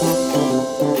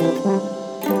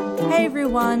Hi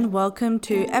everyone, welcome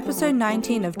to episode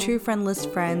 19 of True Friendless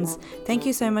Friends. Thank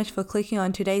you so much for clicking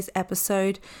on today's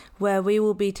episode where we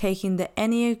will be taking the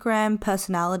Enneagram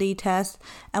personality test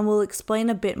and we'll explain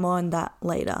a bit more on that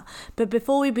later. But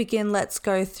before we begin, let's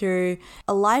go through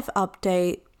a life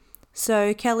update.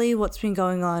 So Kelly, what's been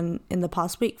going on in the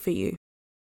past week for you?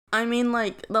 I mean,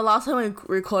 the last time I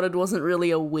recorded wasn't really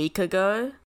a week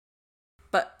ago.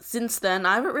 But since then,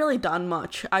 I haven't really done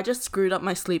much. I just screwed up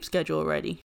my sleep schedule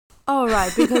already. Oh,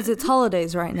 right, because it's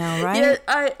holidays right now, right?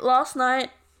 Yeah, last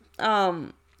night,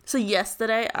 so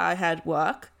yesterday I had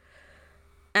work.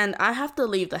 And I have to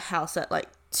leave the house at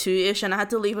 2-ish. And I had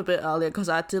to leave a bit earlier because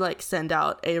I had to send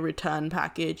out a return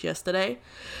package yesterday.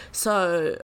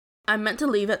 So I meant to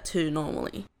leave at 2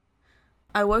 normally.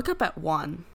 I woke up at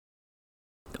 1.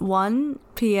 1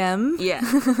 p.m.? Yeah.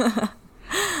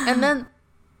 And then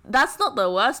that's not the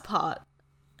worst part.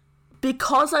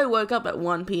 Because I woke up at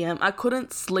 1 p.m., I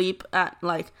couldn't sleep at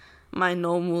my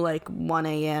normal 1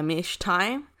 a.m.-ish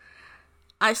time.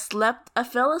 I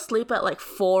fell asleep at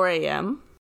 4 a.m.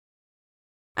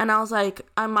 And I was like,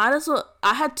 I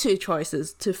had 2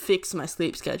 choices to fix my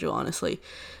sleep schedule, honestly.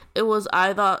 It was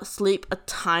either sleep a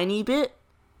tiny bit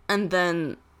and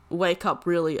then wake up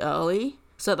really early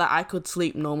so that I could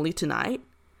sleep normally tonight,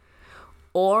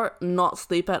 or not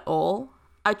sleep at all.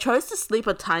 I chose to sleep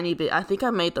a tiny bit. I think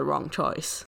I made the wrong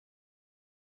choice.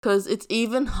 Because it's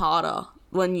even harder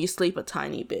when you sleep a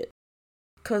tiny bit.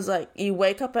 Because, you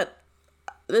wake up at...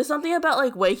 There's something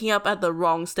about, waking up at the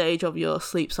wrong stage of your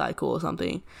sleep cycle or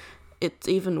something. It's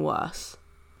even worse.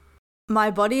 My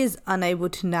body is unable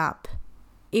to nap.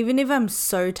 Even if I'm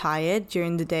so tired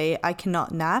during the day, I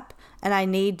cannot nap. And I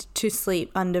need to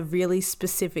sleep under really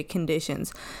specific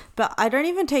conditions. But I don't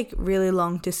even take really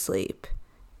long to sleep.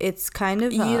 It's kind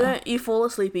of... You fall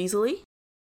asleep easily?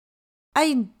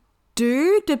 I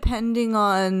do, depending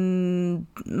on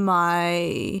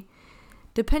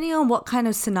what kind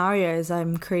of scenarios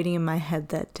I'm creating in my head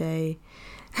that day.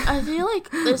 I feel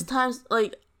there's times,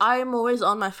 I'm always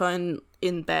on my phone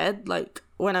in bed,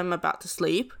 when I'm about to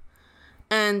sleep.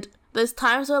 And there's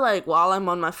times where, while I'm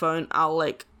on my phone, I'll,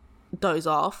 doze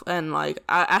off. And, I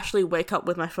actually wake up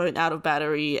with my phone out of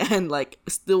battery and,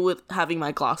 still with having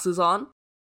my glasses on.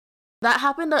 That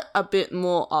happened a bit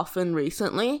more often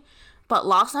recently, but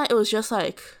last night it was just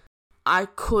I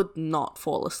could not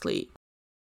fall asleep.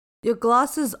 Your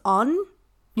glasses on?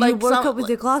 You woke up with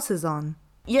your glasses on?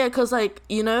 Yeah, because I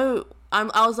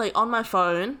was on my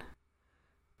phone,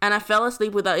 and I fell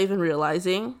asleep without even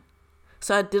realizing.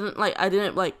 So I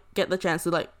didn't get the chance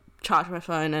to charge my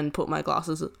phone and put my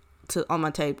glasses on my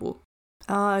table.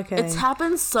 Oh, okay. It's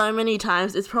happened so many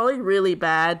times. It's probably really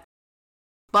bad,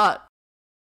 but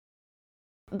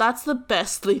that's the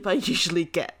best sleep I usually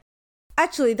get.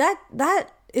 Actually, that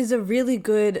is a really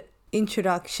good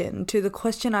introduction to the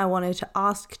question I wanted to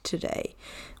ask today,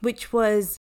 which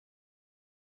was...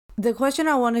 The question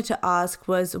I wanted to ask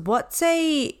was, what's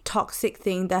a toxic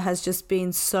thing that has just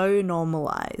been so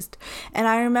normalized? And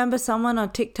I remember someone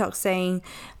on TikTok saying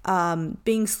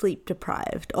being sleep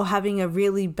deprived or having a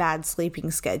really bad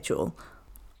sleeping schedule.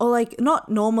 Or not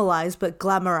normalized, but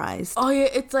glamorized. Oh yeah,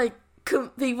 it's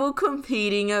people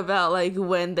competing about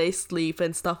when they sleep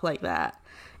and stuff like that.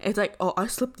 It's oh, I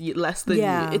slept less than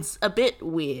you. It's a bit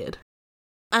weird.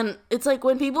 And it's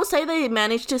when people say they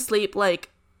manage to sleep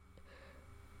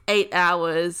 8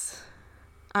 hours,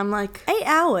 I'm 8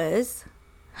 hours?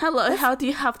 Hello, how do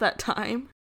you have that time?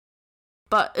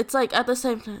 But it's at the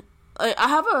same time, I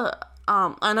have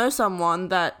I know someone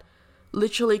that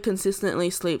literally consistently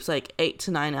sleeps 8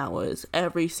 to 9 hours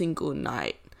every single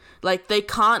night. They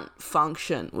can't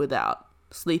function without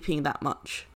sleeping that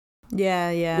much.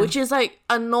 Yeah. Which is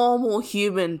a normal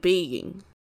human being.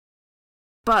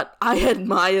 But I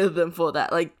admire them for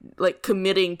that,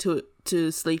 committing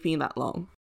to sleeping that long.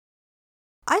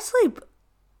 I sleep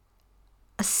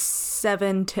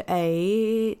 7 to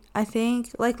 8, I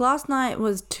think. Last night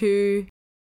was 2.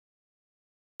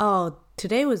 Oh,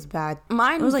 today was bad.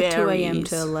 Mine it was 2 varies. a.m.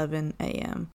 to 11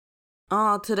 a.m.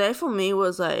 Today for me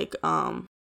was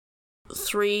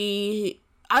 3.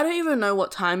 I don't even know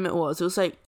what time it was. It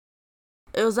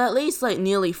was at least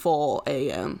nearly 4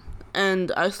 a.m.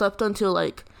 and I slept until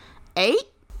 8. What?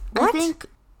 I think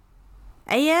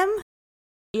a.m.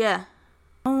 Yeah.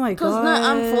 Oh my god. Because no,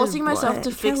 I'm forcing myself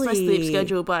to fix my sleep Kelly.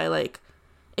 schedule by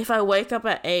if I wake up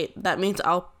at 8, that means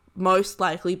I'll most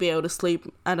likely be able to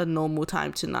sleep at a normal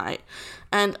time tonight.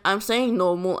 And I'm saying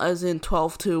normal as in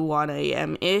 12 to 1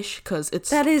 a.m.-ish, because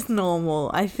it's... That is normal,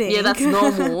 I think. Yeah, that's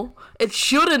normal. It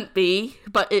shouldn't be,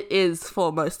 but it is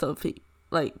for most of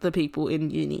the people in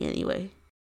uni anyway.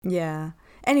 Yeah.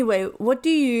 Anyway,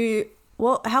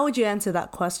 how would you answer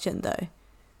that question though?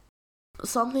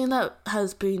 Something that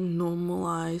has been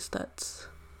normalized that's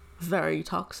very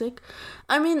toxic.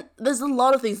 I mean, there's a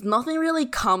lot of things. Nothing really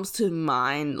comes to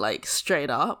mind, like,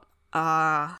 straight up.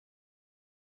 I'll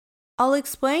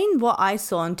explain what I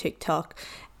saw on TikTok,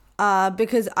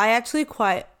 because I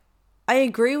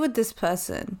agree with this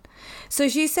person. So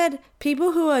she said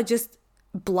people who are just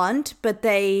blunt, but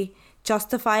they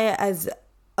justify it as,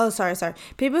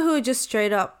 people who are just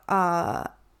straight up,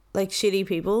 like, shitty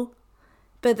people,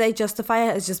 but they justify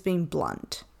it as just being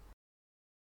blunt.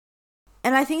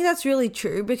 And I think that's really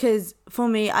true, because for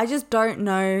me, I just don't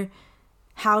know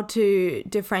how to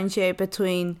differentiate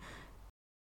between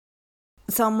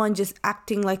someone just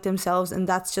acting like themselves and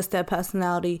that's just their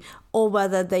personality, or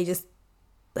whether they just,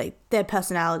 like, their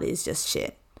personality is just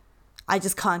shit. I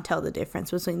just can't tell the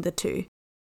difference between the two.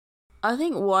 I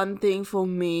think one thing for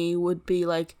me would be,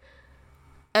 like,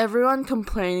 everyone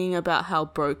complaining about how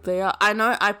broke they are. I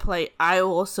know I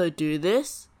also do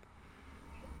this,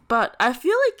 but I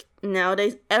feel like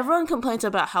nowadays everyone complains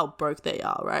about how broke they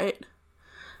are, right?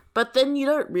 But then you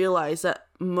don't realize that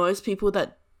most people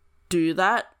that do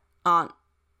that aren't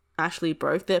actually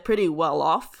broke. They're pretty well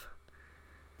off.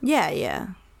 Yeah.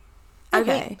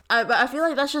 Okay. But I feel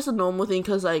like that's just a normal thing,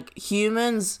 because, like,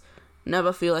 humans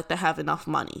never feel like they have enough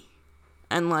money.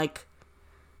 And, like,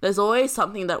 there's always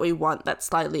something that we want that's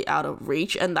slightly out of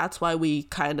reach, and that's why we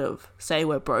kind of say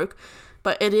we're broke.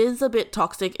 But it is a bit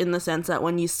toxic in the sense that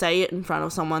when you say it in front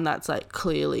of someone that's, like,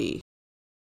 clearly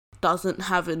doesn't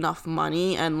have enough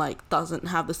money and, like, doesn't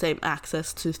have the same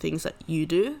access to things that you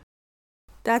do.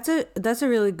 That's a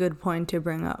really good point to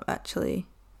bring up, actually.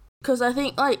 Because I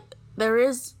think, like, there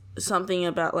is something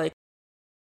about, like,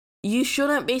 you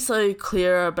shouldn't be so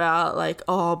clear about, like,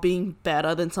 being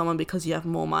better than someone because you have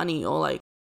more money, or, like,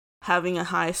 having a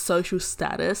high social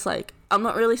status. Like, I'm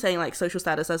not really saying, like, social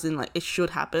status as in, like, it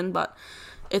should happen, but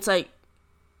it's like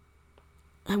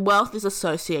wealth is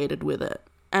associated with it.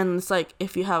 And it's like,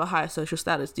 if you have a higher social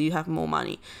status, do you have more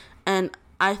money? And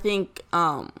I think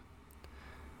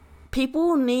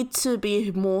people need to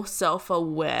be more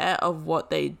self-aware of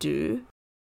what they do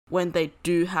when they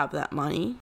do have that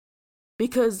money.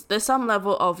 Because there's some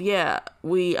level of,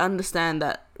 we understand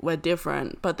that we're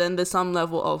different, but then there's some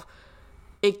level of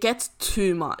it gets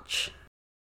too much,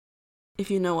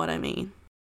 if you know what I mean.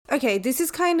 Okay, this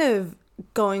is kind of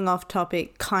going off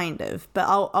topic, kind of, but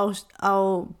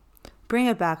I'll bring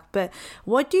it back. But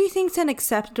what do you think is an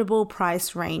acceptable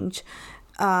price range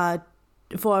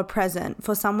for a present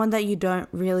for someone that you don't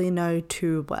really know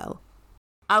too well?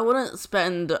 I wouldn't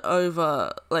spend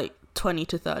over, like, 20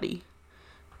 to 30.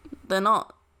 They're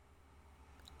not,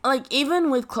 like,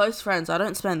 even with close friends, I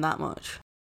don't spend that much.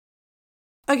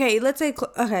 Okay, let's say,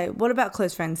 what about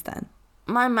close friends then?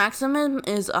 My maximum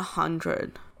is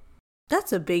 100.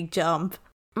 That's a big jump.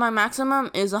 My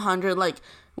maximum is 100, like,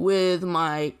 with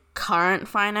my current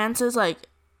finances. Like,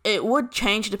 it would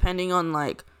change depending on,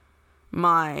 like,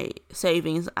 my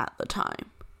savings at the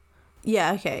time.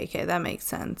 Yeah, okay, that makes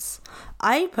sense.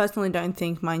 I personally don't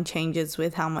think mine changes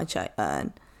with how much I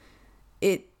earn.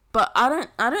 But I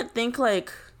don't think,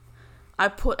 like, I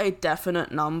put a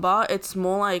definite number. It's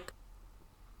more like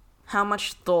how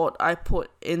much thought I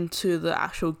put into the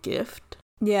actual gift.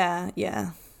 Yeah.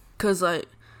 Because, like,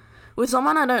 with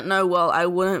someone I don't know well, I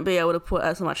wouldn't be able to put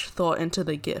as much thought into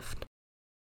the gift,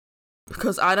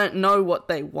 because I don't know what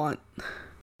they want.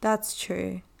 That's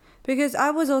true. Because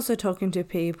I was also talking to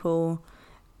people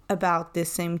about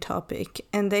this same topic,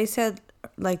 and they said,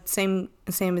 like, same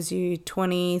as you,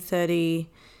 20, 30,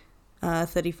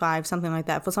 35, something like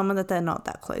that, for someone that they're not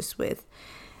that close with.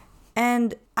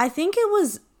 And I think it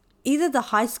was either the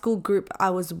high school group I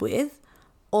was with,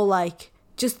 or, like,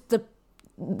 just the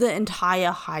entire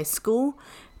high school.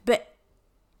 But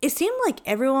it seemed like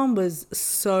everyone was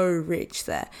so rich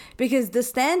there, because the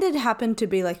standard happened to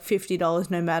be like $50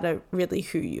 no matter really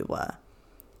who you were.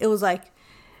 It was like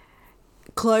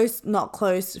close, not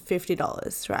close,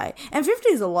 $50, right? And 50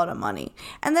 is a lot of money.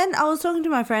 And then I was talking to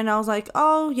my friend, I was like,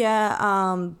 I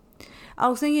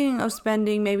was thinking of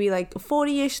spending maybe like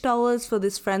 $40-ish for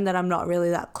this friend that I'm not really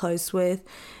that close with.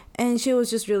 And she was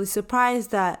just really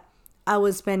surprised that I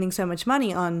was spending so much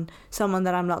money on someone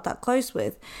that I'm not that close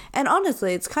with. And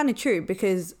honestly, it's kind of true,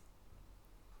 because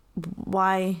not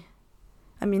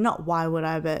why would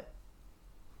I, but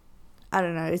I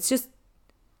don't know. It's just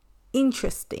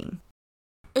interesting.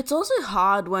 It's also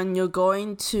hard when you're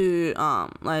going to,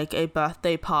 like, a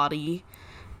birthday party,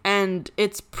 and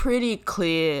it's pretty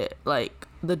clear, like,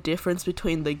 the difference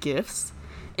between the gifts.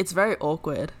 It's very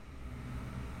awkward.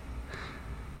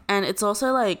 And it's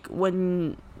also like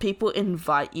when people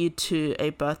invite you to a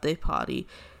birthday party,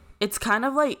 it's kind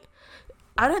of like,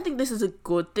 I don't think this is a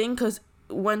good thing, because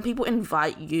when people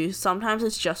invite you, sometimes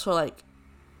it's just for like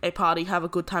a party, have a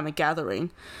good time, a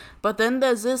gathering. But then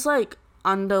there's this like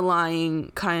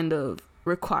underlying kind of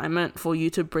requirement for you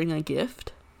to bring a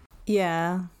gift.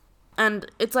 Yeah.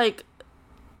 And it's like,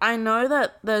 I know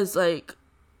that there's like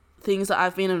things that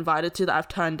I've been invited to that I've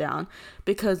turned down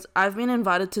because I've been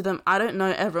invited to them. I don't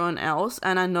know everyone else,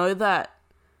 and I know that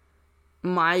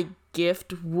my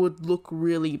gift would look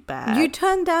really bad. You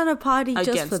turned down a party just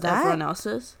against for that? everyone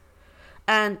else's.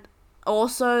 And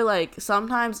also, like,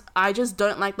 sometimes I just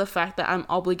don't like the fact that I'm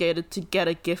obligated to get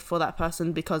a gift for that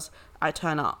person because I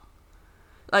turn up.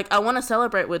 Like, I want to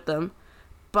celebrate with them,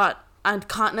 but I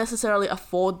can't necessarily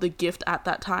afford the gift at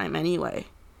that time anyway.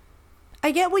 I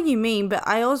get what you mean, but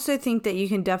I also think that you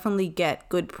can definitely get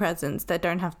good presents that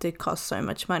don't have to cost so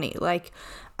much money. Like,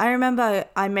 I remember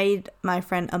I made my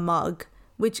friend a mug,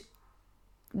 which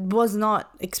was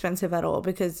not expensive at all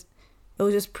because it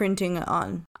was just printing it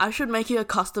on. I should make you a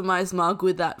customized mug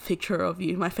with that picture of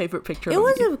you, my favorite picture of you.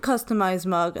 It was a customized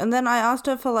mug, and then I asked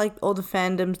her for like all the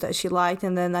fandoms that she liked,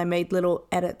 and then I made little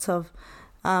edits of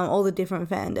all the different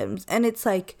fandoms. And it's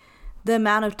like the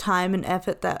amount of time and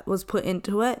effort that was put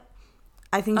into it,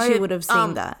 I think she would have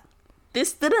seen that.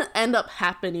 This didn't end up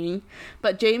happening,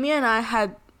 but Jamie and I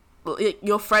had,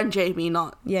 your friend Jamie,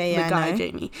 not the guy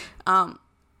Jamie.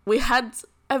 We had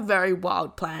a very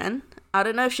wild plan. I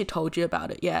don't know if she told you about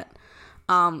it yet.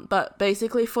 But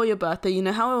basically for your birthday, you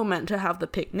know how we were meant to have the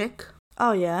picnic?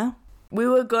 Oh, yeah. We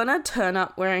were gonna turn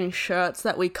up wearing shirts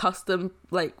that we custom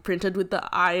like printed with the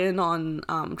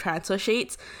iron-on transfer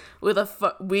sheets with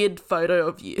a weird photo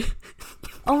of you.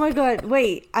 Oh my god,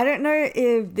 wait, I don't know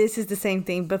if this is the same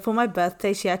thing, but for my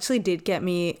birthday, she actually did get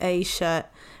me a shirt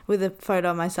with a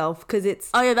photo of myself, because it's...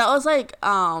 Oh yeah, that was like,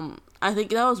 I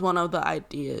think that was one of the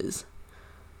ideas.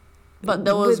 But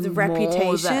there was with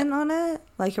Reputation on it?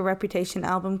 Like a Reputation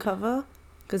album cover?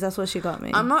 Because that's what she got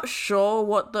me. I'm not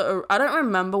sure I don't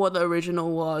remember what the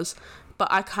original was, but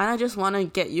I kind of just want to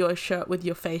get you a shirt with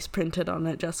your face printed on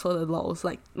it just for the lols.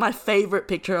 Like, my favorite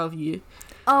picture of you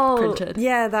printed.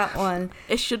 Yeah, that one.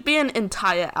 It should be an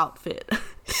entire outfit.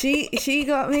 She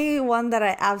got me one that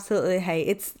I absolutely hate.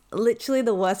 It's literally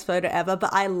the worst photo ever,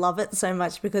 but I love it so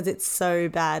much because it's so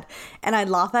bad. And I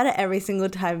laugh at it every single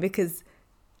time because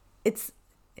it's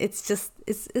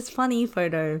funny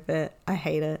photo, but I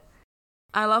hate it.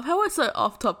 I love how we're so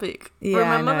off topic. Yeah,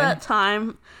 remember that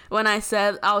time when I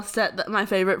said I'll set my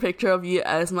favorite picture of you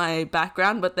as my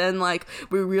background, but then like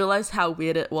we realized how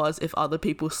weird it was if other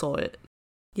people saw it.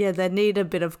 Yeah, they need a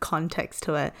bit of context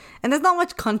to it. And there's not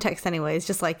much context anyway. It's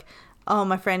just like, oh,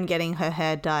 my friend getting her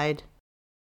hair dyed.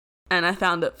 And I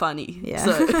found it funny. Yeah.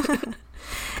 So.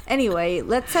 Anyway,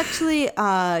 let's actually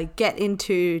get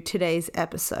into today's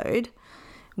episode,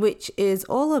 which is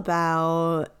all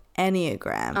about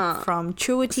Enneagram from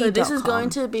Truity.com. So this is going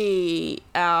to be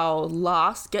our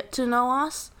last get to know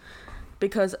us,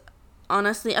 because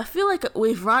honestly, I feel like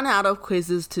we've run out of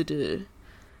quizzes to do.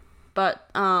 But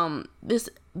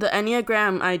the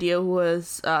Enneagram idea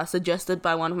was suggested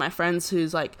by one of my friends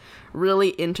who's like really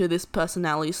into this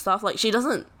personality stuff. Like, she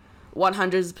doesn't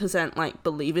 100% like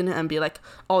believe in it and be like,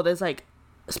 oh, there's like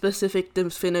specific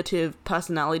definitive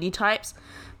personality types,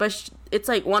 but it's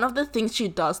like one of the things she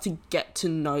does to get to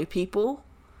know people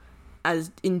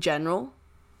as in general.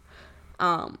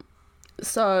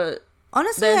 So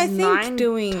honestly, I think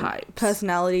doing types.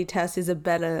 Personality tests is a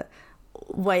better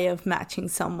way of matching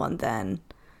someone than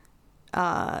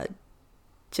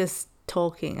just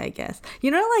talking, I guess.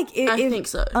 You know, like I think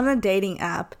so. On a dating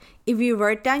app, if you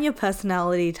wrote down your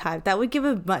personality type, that would give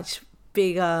a much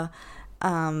bigger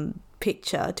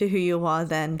picture to who you are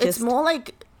than just... It's more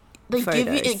like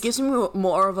it gives me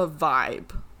more of a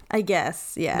vibe, I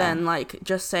guess, yeah, than like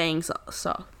just saying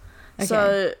stuff. Okay.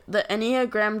 So the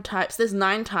Enneagram types, there's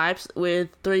 9 types with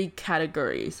 3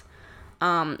 categories.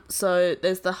 So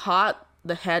there's the heart,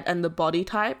 the head, and the body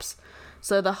types.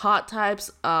 So the heart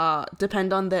types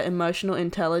depend on their emotional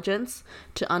intelligence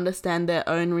to understand their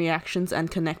own reactions and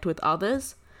connect with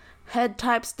others. Head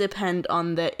types depend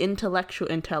on their intellectual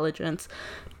intelligence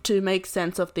to make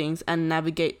sense of things and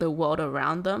navigate the world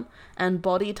around them. And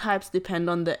body types depend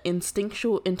on their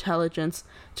instinctual intelligence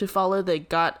to follow their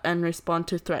gut and respond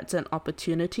to threats and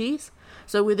opportunities.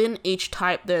 So within each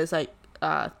type, there's like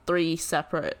 3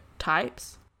 separate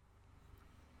types.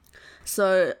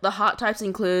 So the heart types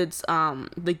includes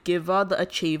the giver, the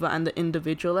achiever, and the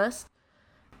individualist.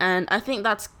 And I think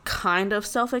that's kind of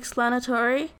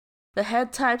self-explanatory. The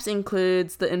head types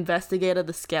includes the investigator,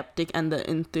 the skeptic, and the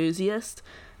enthusiast.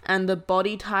 And the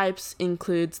body types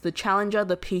includes the challenger,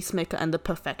 the peacemaker, and the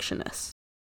perfectionist.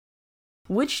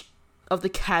 Which of the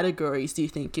categories do you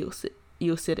think you'll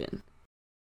sit in?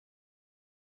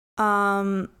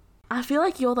 I feel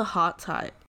like you're the heart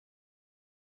type.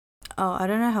 Oh, I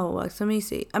don't know how it works. Let me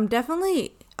see. I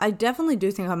definitely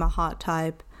do think I'm a heart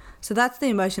type. So that's the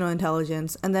emotional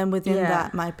intelligence. And then within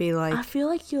that might be like... I feel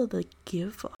like you're the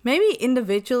giver. Maybe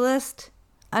individualist?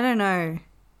 I don't know.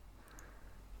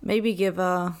 Maybe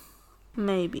giver.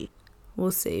 Maybe.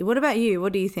 We'll see. What about you?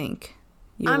 What do you think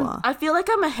you are? I feel like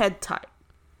I'm a head type.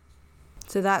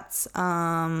 So that's...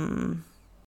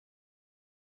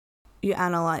 You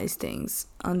analyze things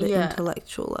on the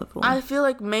intellectual level. I feel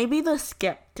like maybe the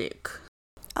skeptic.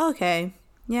 Okay.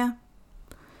 Yeah.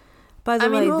 By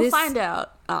the way, we'll find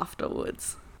out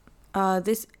afterwards.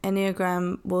 This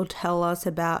Enneagram will tell us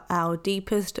about our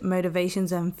deepest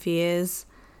motivations and fears,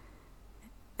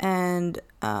 and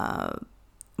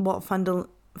what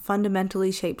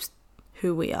fundamentally shapes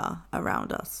who we are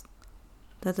around us.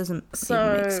 That doesn't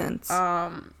even make sense.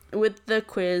 With the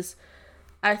quiz,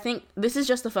 I think this is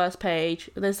just the first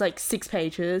page. There's like 6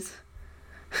 pages.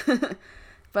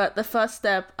 But the first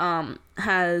step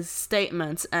has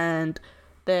statements, and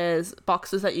there's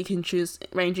boxes that you can choose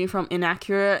ranging from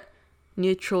inaccurate,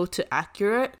 neutral to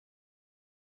accurate.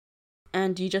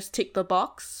 And you just tick the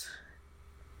box.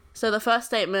 So the first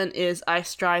statement is, I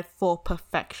strive for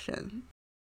perfection.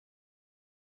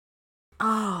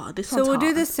 Oh, this one's So we'll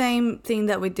hard. do the same thing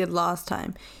that we did last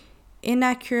time.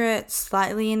 Inaccurate,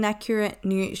 slightly inaccurate,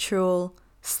 neutral,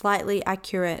 slightly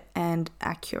accurate, and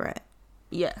accurate.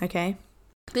 Yeah. Okay?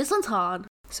 This one's hard.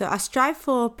 So I strive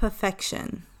for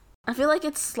perfection. I feel like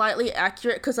it's slightly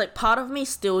accurate because, like, part of me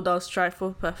still does strive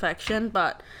for perfection,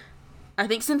 but I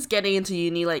think since getting into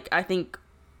uni, like, I think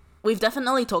we've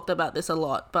definitely talked about this a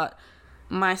lot, but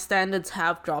my standards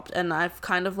have dropped, and I've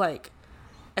kind of, like,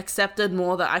 accepted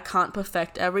more that I can't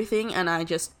perfect everything, and I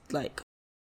just, like,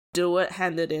 do it,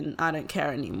 hand it in, I don't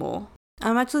care anymore.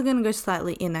 I'm actually going to go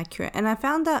slightly inaccurate. And I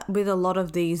found that with a lot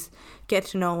of these Get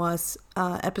to Know Us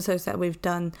episodes that we've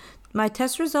done, my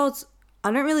test results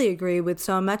I don't really agree with.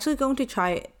 So I'm actually going to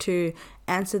try to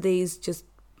answer these just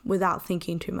without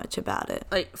thinking too much about it.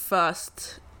 Like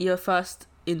your first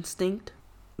instinct?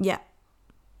 Yeah.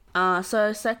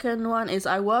 So second one is,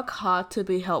 I work hard to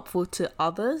be helpful to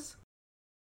others.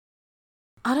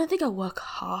 I don't think I work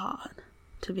hard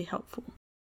to be helpful.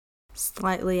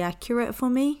 Slightly accurate for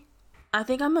me. I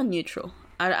think I'm a neutral.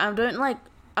 I don't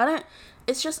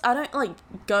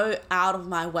go out of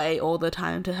my way all the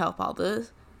time to help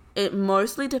others. It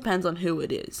mostly depends on who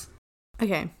it is.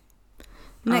 Okay.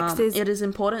 Next is... It is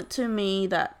important to me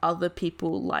that other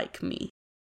people like me.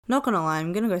 Not gonna lie,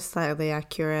 I'm gonna go slightly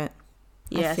accurate.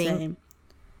 Yeah, same.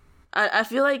 I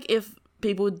feel like if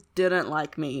people didn't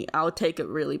like me, I would take it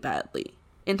really badly.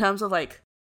 In terms of, like,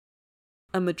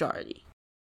 a majority.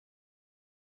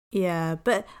 Yeah,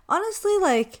 but honestly,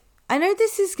 like, I know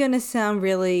this is going to sound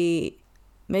really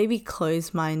maybe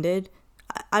closed-minded.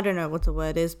 I don't know what the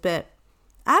word is, but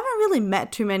I haven't really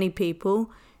met too many people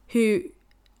who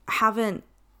haven't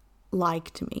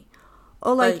liked me.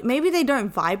 Or, like maybe they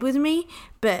don't vibe with me,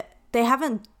 but they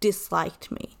haven't disliked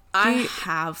me. I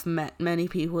have met many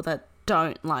people that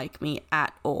don't like me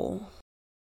at all.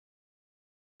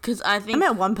 Because I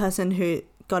met one person who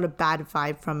got a bad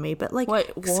vibe from me, but, like,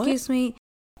 wait, what? Excuse me.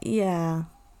 Yeah.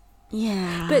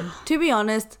 Yeah. But to be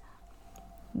honest,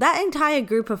 that entire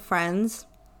group of friends,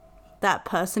 that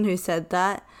person who said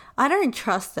that, I don't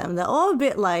trust them. They're all a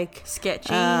bit, like...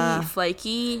 sketchy,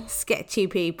 flaky. Sketchy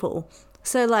people.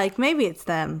 So, like, maybe it's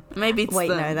them. Maybe it's them. Wait,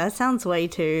 no, that sounds way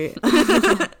too...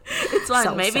 It's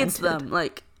fine. Maybe it's them.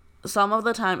 Like, some of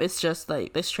the time it's just,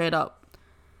 like, they straight up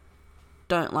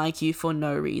don't like you for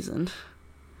no reason.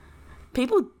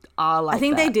 People are like that. I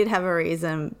think they did have a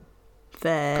reason...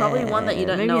 But probably one that you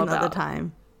don't know about. Maybe another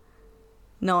time.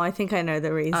 No, I think I know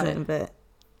the reason, but...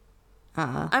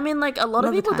 I mean, like, a lot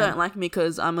of people don't like me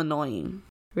because I'm annoying.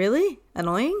 Really?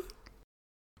 Annoying?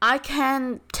 I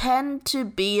can tend to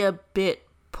be a bit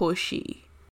pushy.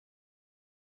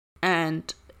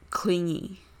 And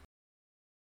clingy.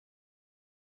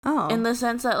 Oh. In the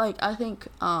sense that, like, I think,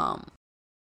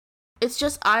 it's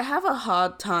just, I have a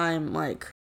hard time, like,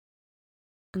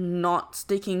 not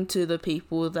sticking to the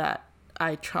people that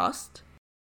I trust.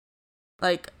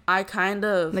 Like, I kind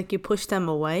of... Like, you push them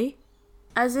away?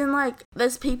 As in, like,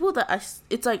 there's people that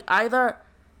it's like either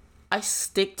I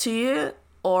stick to you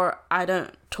or I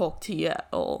don't talk to you at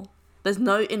all. There's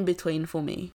no in between for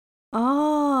me.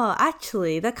 Oh,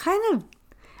 actually, that kind of...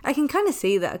 I can kind of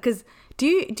see that, because do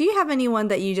you have anyone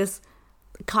that you just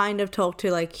kind of talk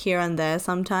to like here and there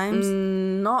sometimes?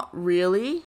 Not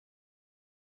really.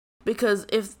 Because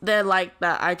if they're like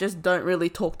that, I just don't really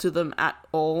talk to them at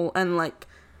all. And like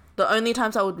the only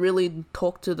times I would really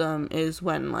talk to them is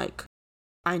when like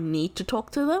I need to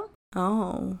talk to them.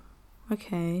 Oh,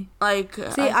 okay. Like,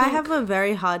 see, I have a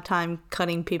very hard time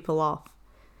cutting people off.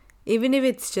 Even if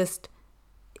it's just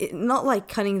not like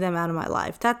cutting them out of my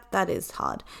life. That is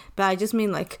hard. But I just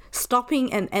mean like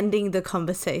stopping and ending the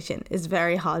conversation is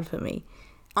very hard for me.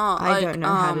 I don't know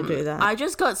how to do that. I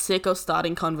just got sick of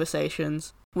starting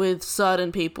conversations with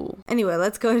certain people. Anyway,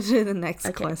 let's go to the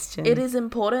next question. It is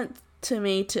important to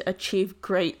me to achieve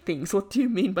great things. What do you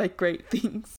mean by great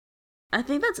things? I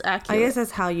think that's accurate. I guess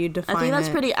that's how you define it. I think that's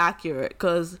pretty accurate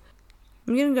because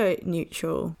I'm going to go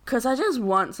neutral. Because I just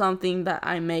want something that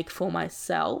I make for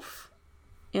myself,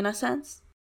 in a sense.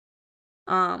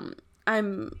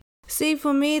 See,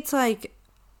 for me, it's like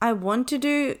I want to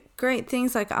do great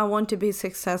things. Like I want to be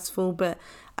successful, but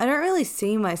I don't really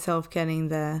see myself getting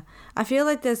there. I feel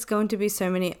like there's going to be so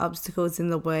many obstacles in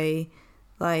the way,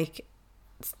 like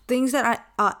things that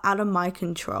are out of my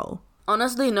control.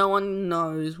 Honestly, no one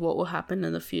knows what will happen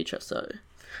in the future, so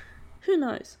who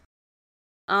knows?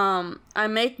 I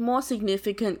make more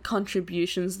significant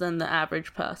contributions than the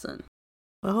average person.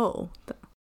 Oh.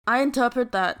 I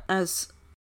interpret that as,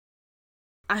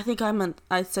 I think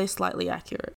I'd say slightly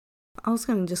accurate. I was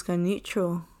going to just go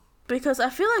neutral. Because I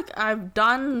feel like I've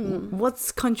done...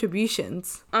 What's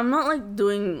contributions? I'm not like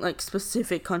doing like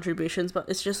specific contributions, but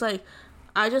it's just like,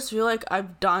 I just feel like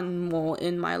I've done more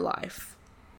in my life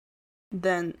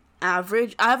than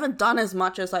average. I haven't done as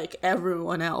much as like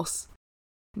everyone else,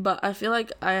 but I feel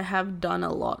like I have done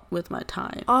a lot with my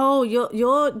time. Oh,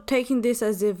 you're taking this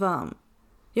as if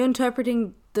you're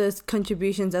interpreting the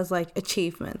contributions as like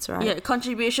achievements, right? Yeah,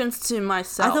 contributions to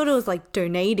myself. I thought it was like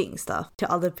donating stuff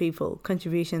to other people,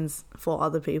 contributions for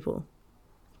other people.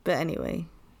 But anyway,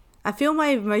 I feel my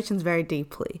emotions very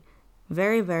deeply.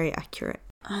 Very, very accurate.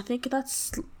 I think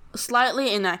that's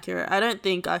slightly inaccurate. I don't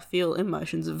think I feel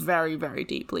emotions very, very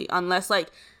deeply, unless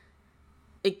like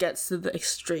it gets to the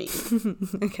extreme.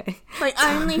 Okay. Like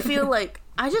I only feel like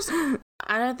I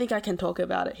don't think I can talk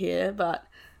about it here, but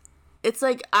it's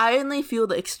like I only feel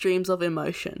the extremes of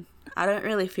emotion. I don't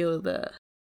really feel the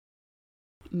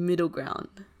middle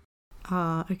ground.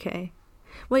 Okay.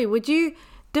 Wait, would you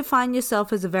define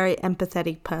yourself as a very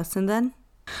empathetic person then?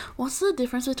 What's the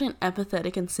difference between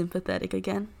empathetic and sympathetic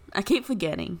again? I keep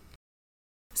forgetting.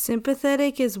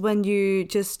 Sympathetic is when you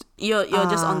just... You're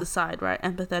just on the side, right?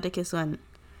 Empathetic is when...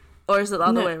 Or is it the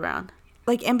other way around?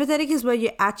 Like, empathetic is where you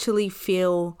actually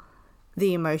feel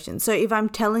the emotion. So if I'm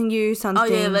telling you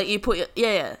something... Oh, yeah, like you put your...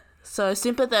 Yeah. So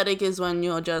sympathetic is when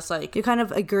you're just like... You're kind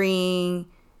of agreeing.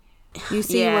 You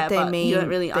see what they mean. You don't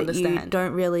really understand. You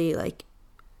don't really, like,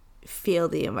 feel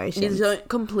the emotions. You don't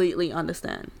completely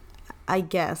understand. I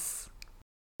guess.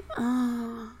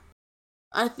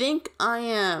 I think I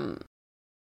am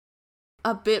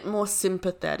a bit more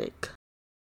sympathetic.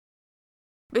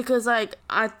 Because, like,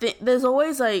 I think there's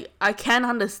always, like, I can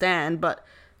understand, but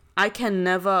I can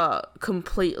never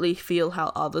completely feel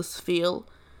how others feel.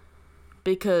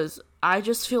 Because I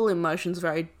just feel emotions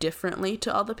very differently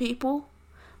to other people.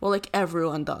 Well, like,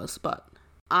 everyone does, but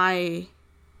I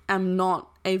am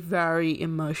not a very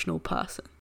emotional person.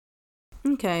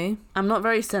 Okay. I'm not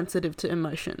very sensitive to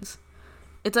emotions.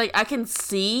 It's like I can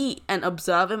see and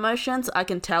observe emotions. I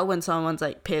can tell when someone's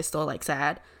like pissed or like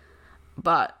sad,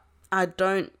 but I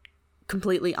don't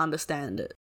completely understand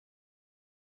it.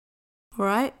 All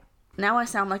right. Now I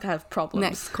sound like I have problems.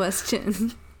 Next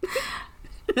question.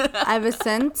 I have a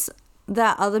sense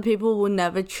that other people will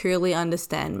never truly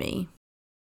understand me.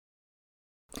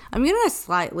 I'm going to go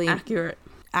slightly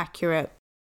accurate.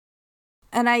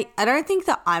 And I don't think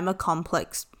that I'm a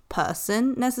complex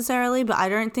person necessarily, but I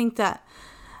don't think that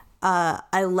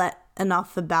I let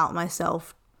enough about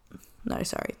myself. No,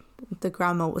 sorry. The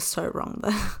grammar was so wrong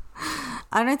there.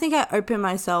 I don't think I open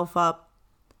myself up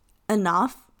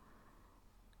enough.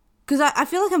 Because I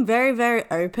feel like I'm very, very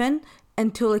open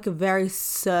until like a very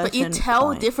certain But you tell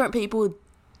point. different people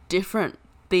different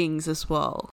things as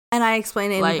well. And I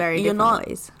explain it like, in very you're different not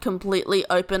ways. Completely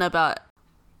open about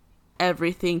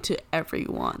everything to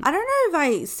everyone. I don't know if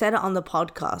I said it on the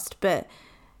podcast, but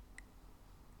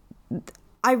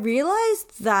I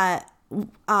realized that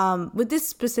with this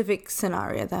specific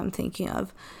scenario that I'm thinking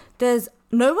of,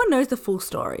 no one knows the full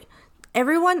story.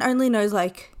 Everyone only knows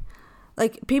like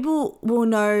people will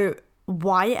know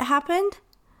why it happened,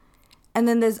 and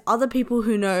then there's other people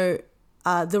who know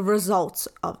the results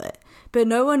of it, but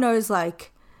no one knows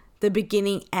like the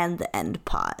beginning and the end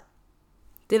part.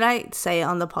 Did I say it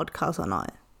on the podcast or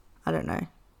not? I don't know.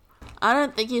 I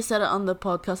don't think you said it on the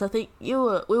podcast. I think we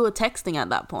were texting at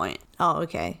that point. Oh,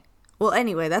 okay. Well,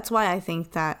 anyway, that's why I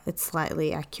think that it's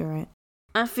slightly accurate.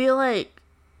 I feel like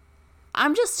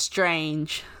I'm just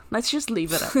strange. Let's just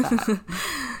leave it at that.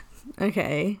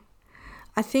 Okay.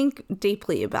 I think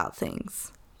deeply about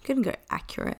things. I'm gonna go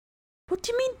accurate. What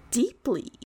do you mean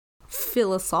deeply?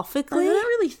 Philosophically? I don't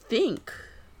really think.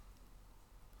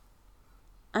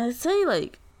 I'd say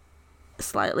like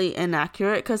slightly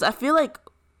inaccurate because I feel like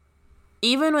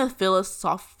even with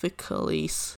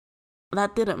philosophically,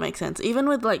 that didn't make sense. Even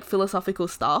with like philosophical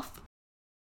stuff,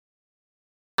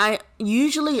 I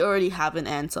usually already have an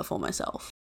answer for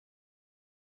myself.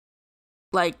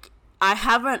 Like, I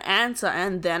have an answer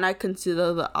and then I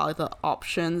consider the other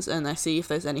options and I see if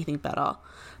there's anything better.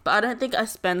 But I don't think I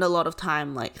spend a lot of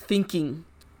time like thinking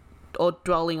or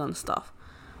dwelling on stuff.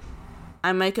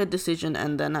 I make a decision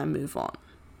and then I move on.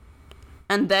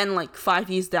 And then like 5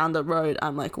 years down the road,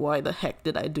 I'm like, why the heck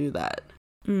did I do that?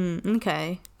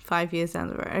 Okay. 5 years down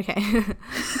the road. Okay.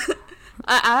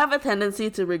 I have a tendency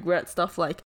to regret stuff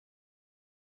like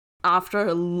after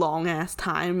a long ass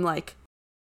time, like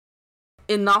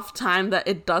enough time that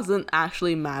it doesn't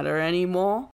actually matter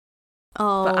anymore.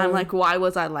 Oh. But I'm like, why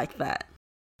was I like that?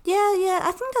 Yeah,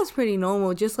 I think that's pretty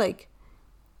normal. Just like,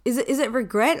 is it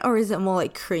regret or is it more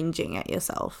like cringing at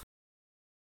yourself?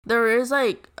 There is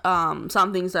like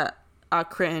some things that are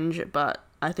cringe, but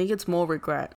I think it's more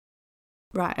regret.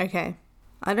 Right, okay.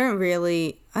 I don't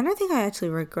think I actually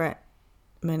regret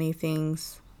many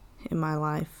things in my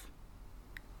life.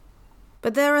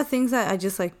 But there are things that I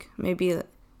just like, maybe,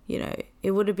 you know,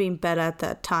 it would have been better at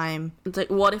that time. It's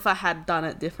like, what if I had done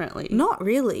it differently? Not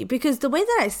really, because the way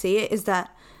that I see it is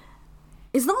that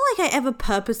it's not like I ever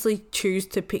purposely choose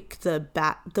to pick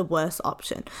the worst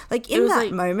option. Like in that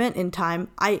like, moment in time,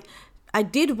 I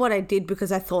did what I did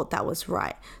because I thought that was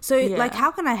right. So like,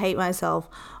 how can I hate myself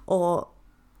or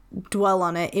dwell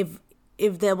on it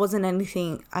if there wasn't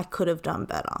anything I could have done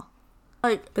better?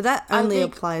 Like, but that only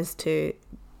applies to,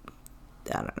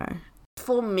 I don't know.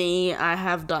 For me, I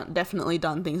have definitely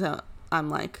done things that I'm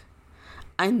like,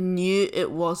 I knew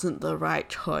it wasn't the right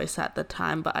choice at the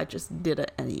time, but I just did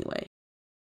it anyway.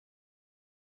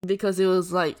 Because it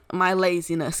was like my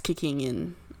laziness kicking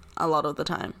in a lot of the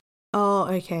time. Oh,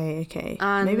 okay.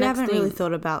 Maybe I haven't really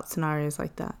thought about scenarios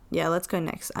like that. Yeah, let's go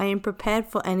next. I am prepared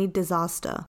for any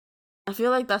disaster. I feel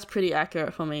like that's pretty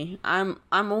accurate for me. I'm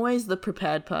always the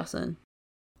prepared person.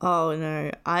 Oh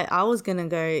no, I was gonna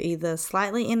go either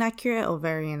slightly inaccurate or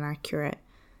very inaccurate.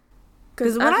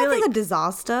 Because when I think of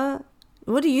disaster,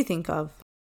 what do you think of?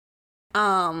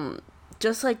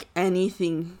 Just like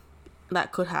anything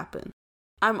that could happen.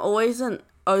 I'm always an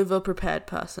over-prepared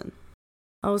person.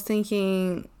 I was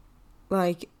thinking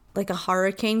like a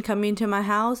hurricane coming into my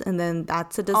house and then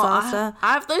that's a disaster.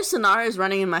 I have those scenarios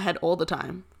running in my head all the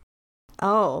time.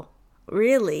 Oh,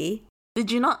 really?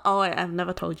 Did you not? Oh, I've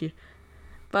never told you.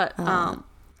 But I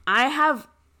have,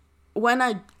 when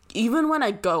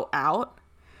I go out,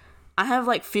 I have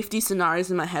like 50 scenarios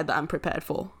in my head that I'm prepared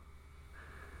for.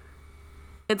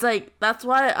 It's like, that's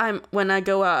why when I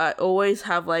go out, I always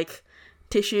have like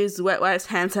tissues, wet wipes,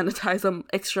 hand sanitizer,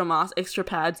 extra mask, extra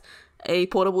pads, a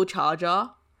portable charger,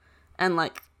 and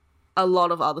like a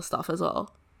lot of other stuff as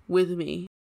well with me.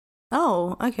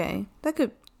 Oh, okay. That's a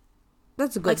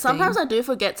good thing. Like sometimes I do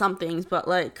forget some things, but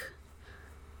like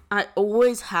I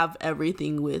always have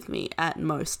everything with me at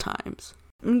most times.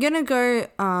 I'm gonna go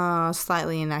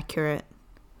slightly inaccurate.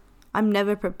 I'm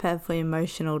never prepared for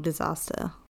emotional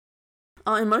disaster.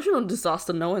 Oh, emotional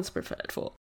disaster no one's prepared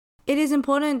for. It is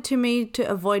important to me to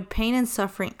avoid pain and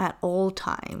suffering at all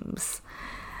times.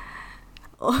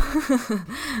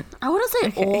 I wouldn't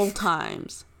say all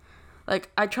times.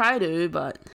 Like, I try to,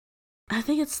 but I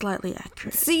think it's slightly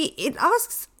accurate. See, it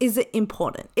asks, is it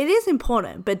important? It is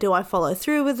important, but do I follow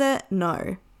through with it?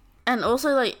 No. And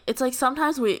also, like, it's like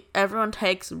sometimes everyone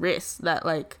takes risks that,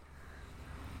 like,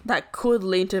 that could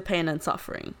lead to pain and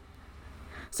suffering.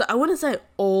 So I wouldn't say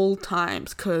all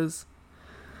times, because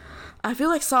I feel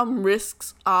like some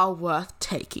risks are worth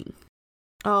taking.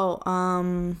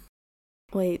 Oh,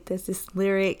 wait, there's this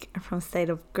lyric from State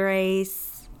of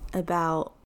Grace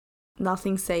about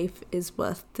nothing safe is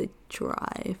worth the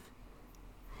drive.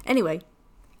 Anyway,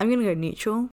 I'm gonna go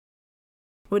neutral.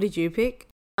 What did you pick?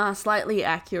 Slightly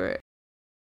accurate.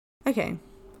 Okay.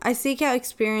 I seek out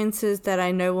experiences that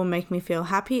I know will make me feel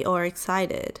happy or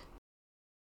excited.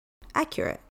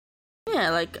 Accurate. Yeah,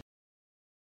 like,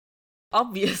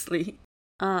 obviously.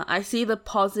 I see the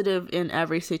positive in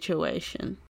every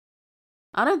situation.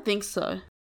 I don't think so.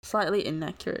 Slightly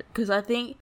inaccurate. Because I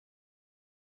think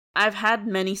I've had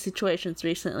many situations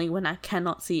recently when I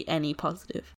cannot see any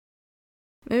positive.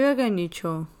 Maybe I'll go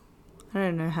neutral. I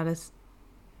don't know how to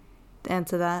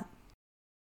answer that.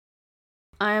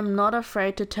 I am not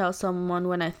afraid to tell someone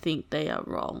when I think they are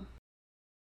wrong.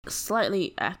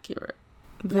 Slightly accurate.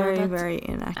 Very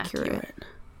inaccurate.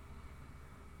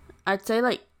 I'd say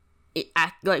like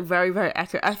very, very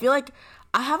accurate. I feel like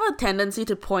I have a tendency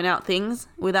to point out things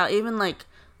without even like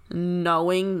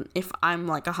knowing if I'm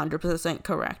like 100%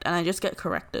 correct, and I just get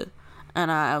corrected,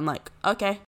 and I'm like,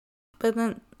 okay. But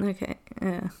then, okay,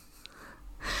 yeah.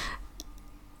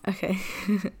 Okay.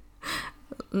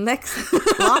 Next,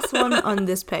 last one on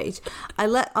this page. I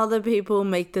let other people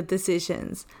make the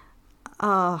decisions.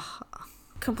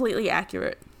 Completely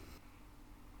accurate.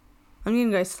 I'm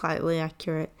gonna go slightly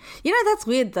accurate. You know, that's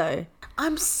weird though.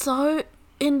 I'm so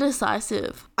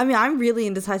indecisive. I mean, I'm really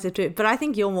indecisive too, but I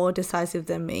think you're more decisive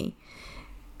than me.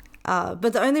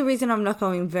 But the only reason I'm not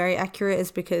going very accurate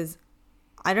is because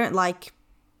I don't like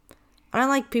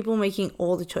people making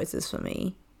all the choices for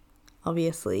me,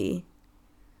 obviously.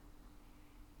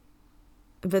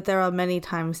 But there are many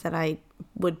times that I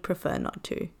would prefer not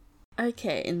to.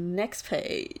 Okay, next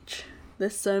page.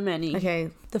 There's so many. Okay,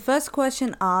 the first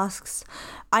question asks,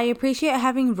 I appreciate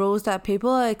having rules that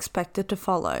people are expected to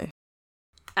follow.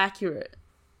 Accurate.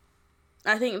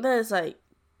 I think there's like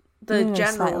the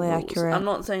general rules. Accurate. I'm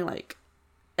not saying like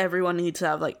everyone needs to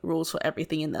have like rules for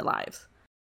everything in their lives.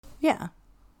 Yeah.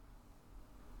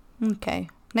 Okay,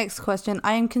 next question.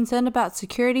 I am concerned about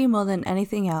security more than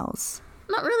anything else.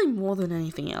 Not really more than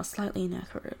anything else. Slightly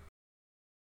inaccurate.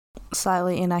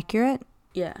 Slightly inaccurate?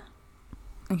 Yeah.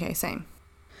 Okay, same.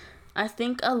 I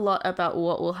think a lot about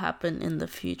what will happen in the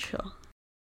future.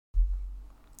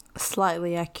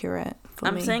 Slightly accurate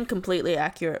for me. I'm saying completely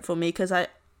accurate for me because I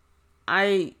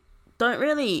don't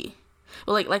really...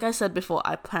 Well, like I said before,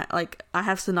 I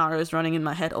have scenarios running in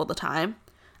my head all the time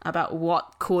about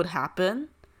what could happen.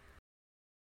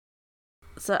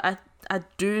 So I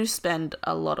do spend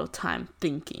a lot of time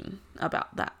thinking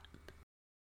about that.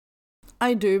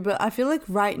 I do, but I feel like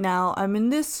right now I'm in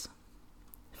this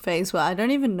phase where I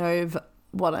don't even know if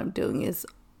what I'm doing is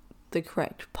the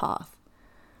correct path.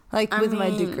 Like with my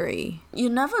degree. You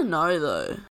never know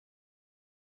though.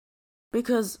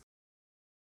 Because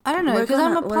I don't know, because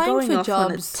I'm applying for jobs. We're going off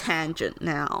on a tangent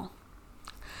now.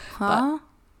 Huh?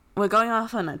 But we're going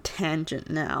off on a tangent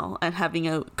now and having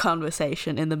a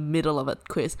conversation in the middle of a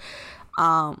quiz.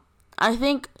 I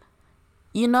think,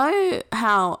 you know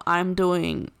how I'm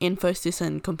doing Infosys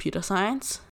and computer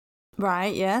science?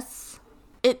 Right, yes.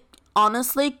 It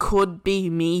honestly could be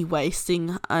me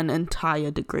wasting an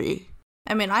entire degree.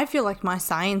 I mean, I feel like my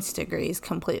science degree is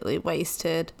completely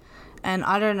wasted, and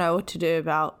I don't know what to do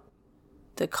about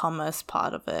the commerce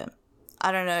part of it.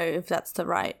 I don't know if that's the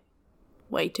right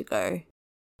way to go.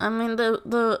 I mean,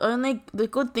 the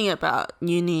good thing about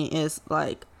uni is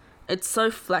like it's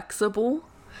so flexible,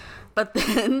 but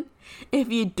then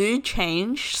if you do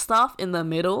change stuff in the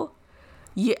middle,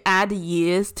 you add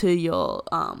years to your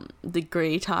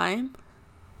degree time.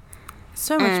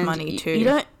 So much money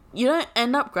too. You don't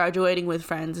end up graduating with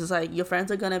friends. It's like your friends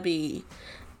are gonna be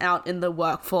out in the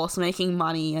workforce making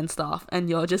money and stuff, and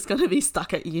you're just gonna be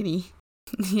stuck at uni.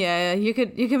 Yeah, you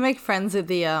could make friends with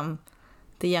the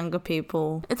younger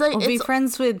people. It's like, or be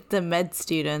friends with the med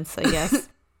students, I guess.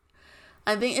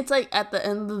 I think it's like at the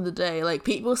end of the day, like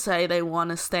people say they want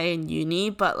to stay in uni,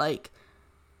 but like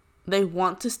they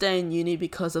want to stay in uni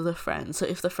because of the friends. So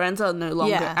if the friends are no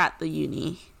longer at the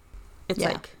uni, it's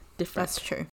like different. That's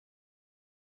true.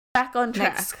 Back on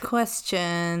track. Next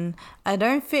question. I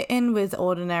don't fit in with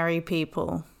ordinary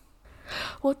people.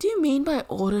 What do you mean by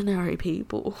ordinary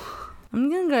people? I'm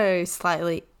going to go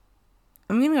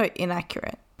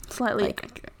inaccurate. Slightly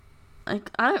inaccurate.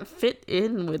 Like, I don't fit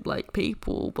in with, like,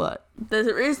 people, but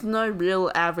there is no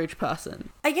real average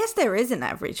person. I guess there is an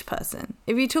average person.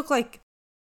 If you took, like...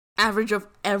 average of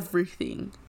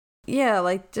everything. Yeah,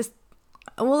 like, just...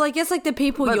 Well, I guess, like, the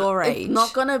people your age. It's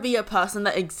not gonna be a person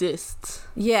that exists.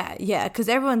 Yeah, because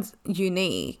everyone's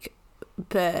unique.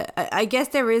 But I guess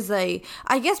there is I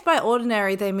guess by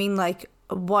ordinary, they mean, like,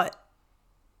 what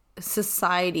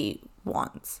society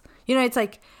wants. You know, it's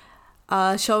like...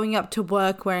 showing up to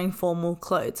work wearing formal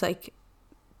clothes, like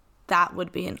that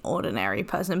would be an ordinary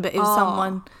person. But if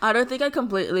someone... I don't think I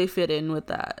completely fit in with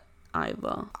that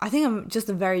either. I think I'm just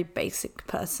a very basic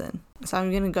person. So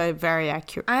I'm going to go very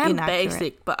accurate. I am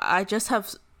basic, but I just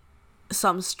have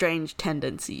some strange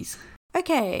tendencies.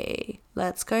 Okay,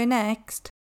 let's go next.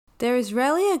 There is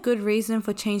rarely a good reason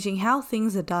for changing how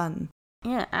things are done.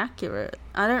 Yeah, accurate.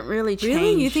 I don't really change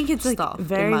Really? You think it's like stuff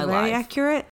very, in my very life.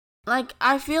 accurate? Like,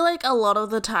 I feel like a lot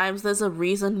of the times there's a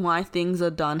reason why things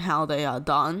are done how they are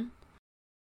done.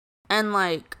 And,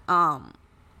 like,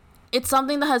 it's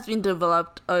something that has been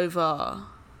developed over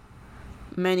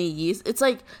many years. It's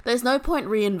like, there's no point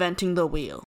reinventing the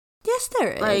wheel. Yes,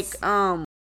 there is. Like,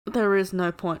 there is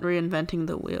no point reinventing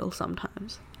the wheel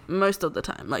sometimes. Most of the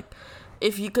time. Like,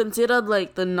 if you consider,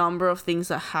 like, the number of things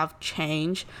that have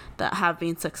changed, that have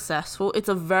been successful, it's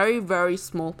a very, very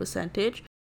small percentage.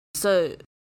 So,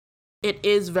 it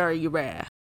is very rare.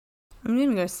 I'm going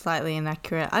to go slightly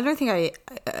inaccurate. I don't think I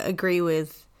agree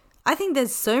with... I think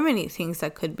there's so many things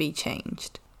that could be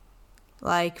changed.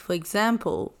 Like, for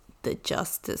example, the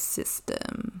justice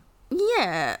system.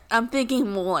 Yeah, I'm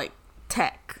thinking more like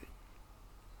tech.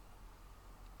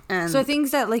 And so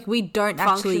things that, like, we don't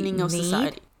actually need. of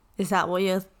society. Is that what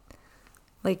you're...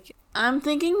 Like... I'm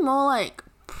thinking more like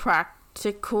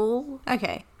practical.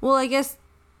 Okay. Well, I guess...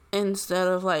 Instead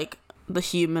of, like, the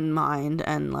human mind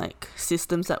and, like,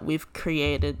 systems that we've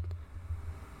created.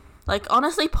 Like,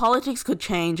 honestly, politics could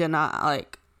change and,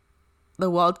 like, the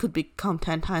world could become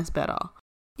 10 times better.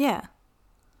 Yeah.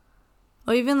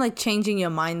 Or even, like, changing your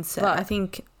mindset. But I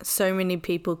think so many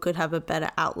people could have a better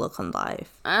outlook on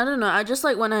life. I don't know. I just,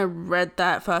 like, when I read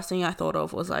that, first thing I thought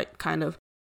of was, like, kind of,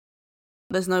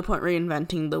 there's no point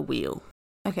reinventing the wheel.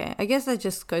 Okay. I guess that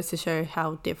just goes to show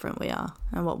how different we are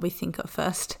and what we think of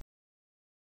first.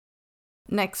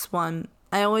 Next one.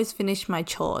 I always finish my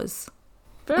chores.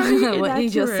 Very what you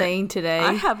just inaccurate. saying today.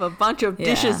 I have a bunch of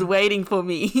dishes waiting for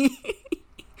me.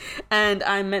 And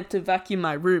I'm meant to vacuum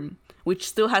my room, which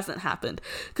still hasn't happened.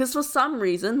 Because for some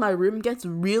reason, my room gets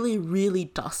really, really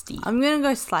dusty. I'm going to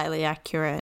go slightly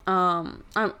accurate. I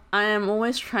am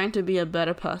always trying to be a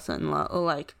better person.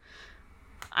 Like,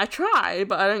 I try,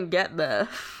 but I don't get there.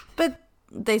 But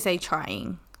they say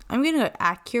trying. I'm going to go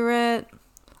accurate.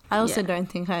 I also don't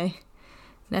think I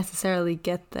necessarily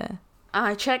get there.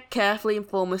 I check carefully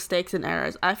for mistakes and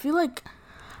errors. I feel like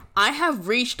I have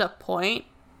reached a point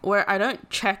where I don't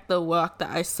check the work that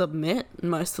I submit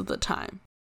most of the time.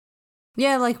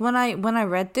 Yeah, like when I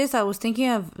read this, I was thinking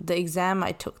of the exam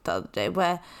I took the other day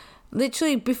where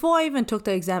literally before I even took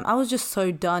the exam, I was just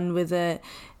so done with it.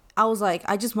 I was like,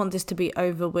 I just want this to be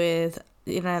over with.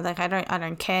 You know, like I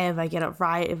don't care if I get it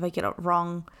right, if I get it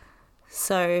wrong.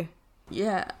 So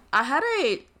yeah, I had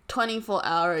a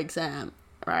 24-hour exam,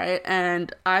 right?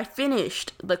 And I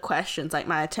finished the questions, like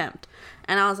my attempt.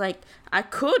 And I was like, I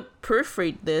could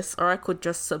proofread this or I could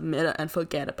just submit it and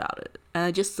forget about it. And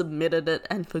I just submitted it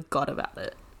and forgot about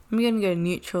it. I'm going to go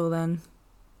neutral then.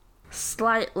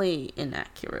 Slightly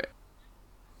inaccurate.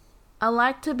 I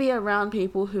like to be around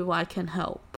people who I can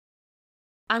help.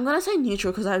 I'm going to say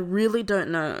neutral because I really don't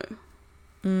know.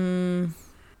 I'm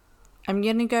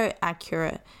going to go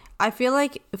accurate. I feel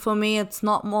like for me it's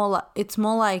more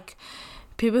like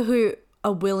people who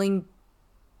are willing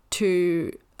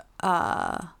to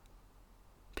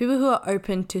people who are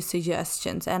open to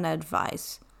suggestions and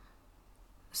advice.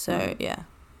 So yeah.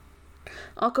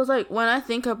 Oh, because like when I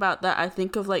think about that, I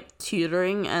think of like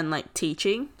tutoring and like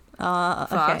teaching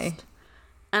okay.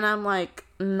 And I'm like,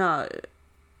 no,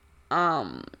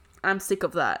 I'm sick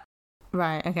of that.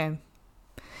 Right. Okay.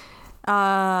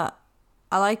 I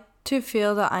like to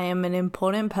feel that I am an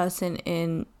important person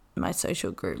in my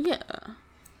social group. Yeah.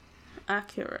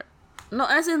 Accurate. Not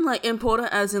as in like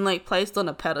important as in like placed on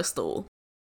a pedestal.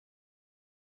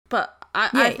 But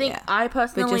I think I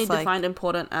personally define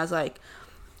important as like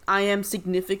I am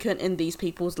significant in these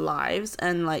people's lives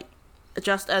and like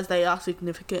just as they are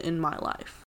significant in my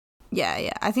life.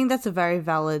 Yeah. I think that's a very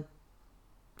valid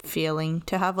feeling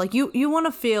to have. Like you want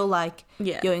to feel like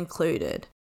you're included.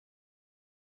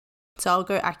 So I'll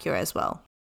go accurate as well.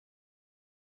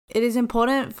 It is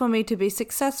important for me to be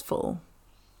successful.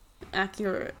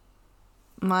 Accurate.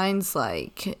 Mine's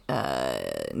like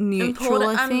neutral,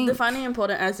 important, I think. I'm defining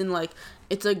important as in like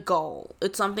it's a goal.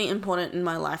 It's something important in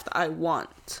my life that I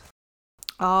want.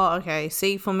 Oh, okay.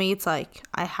 See, for me it's like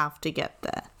I have to get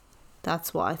there.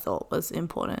 That's what I thought was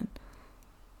important.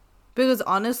 Because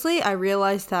honestly, I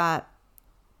realized that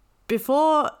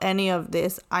before any of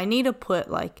this, I need to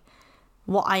put like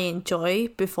what I enjoy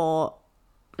before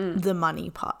the money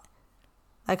part.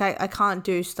 Like I can't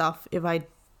do stuff if I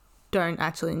don't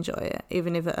actually enjoy it,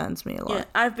 even if it earns me a lot. Yeah,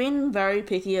 I've been very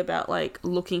picky about like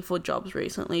looking for jobs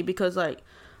recently because like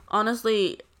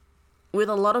honestly with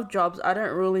a lot of jobs I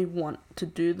don't really want to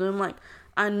do them. Like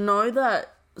I know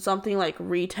that something like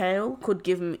retail could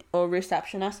give me, or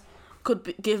receptionist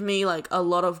could give me like a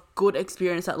lot of good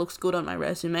experience that looks good on my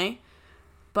resume.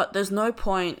 But there's no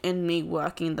point in me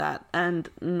working that and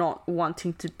not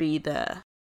wanting to be there.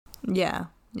 Yeah.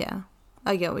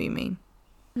 I get what you mean.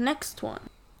 Next one.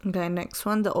 Okay, next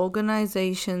one. The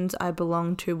organizations I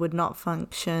belong to would not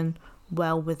function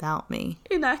well without me.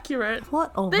 Inaccurate.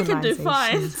 What They can do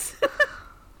organizations? fine.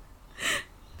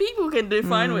 People can do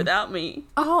fine without me.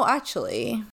 Oh,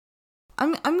 actually,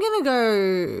 I'm gonna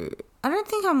go. I don't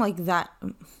think I'm like that.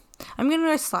 I'm gonna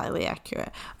go slightly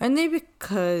accurate, only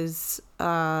because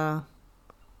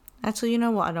actually, you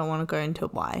know what? I don't want to go into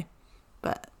why,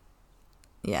 but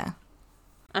yeah.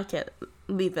 Okay,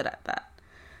 leave it at that.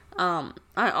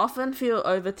 I often feel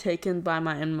overtaken by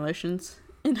my emotions.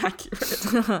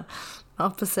 Inaccurate.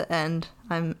 Opposite end.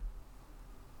 I'm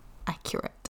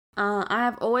accurate. I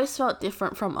have always felt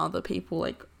different from other people.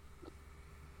 Like,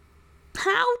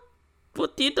 how?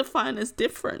 What do you define as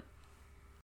different?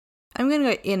 I'm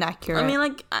gonna go inaccurate. I mean,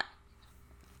 like,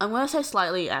 I'm gonna say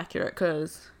slightly accurate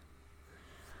because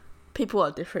people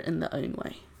are different in their own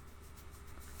way.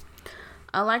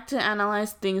 I like to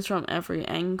analyze things from every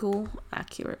angle.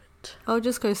 Accurate. I'll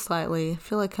just go slightly. I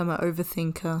feel like I'm an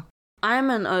overthinker. I'm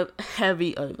an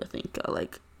heavy overthinker.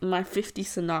 Like, my 50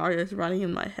 scenarios running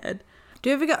in my head. Do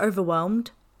you ever get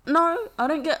overwhelmed? No, I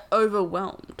don't get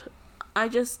overwhelmed. I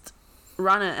just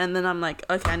run it and then I'm like,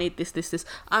 okay, I need this.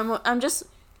 I'm just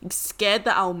scared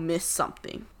that I'll miss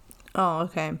something. Oh,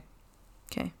 okay.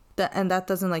 Okay. That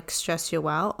doesn't like stress you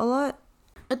out a lot?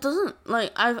 It doesn't,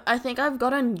 like, I think I've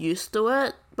gotten used to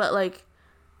it, but like,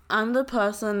 I'm the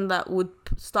person that would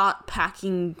start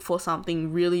packing for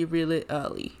something really, really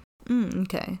early.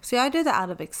 Okay. See, I do that out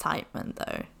of excitement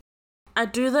though. I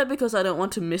do that because I don't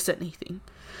want to miss anything.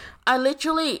 I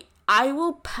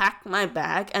will pack my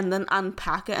bag and then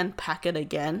unpack it and pack it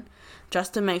again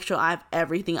just to make sure I have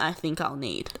everything I think I'll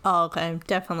need. Oh, okay.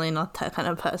 Definitely not that kind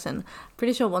of person.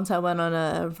 Pretty sure once I went on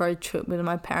a road trip with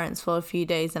my parents for a few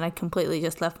days and I completely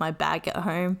just left my bag at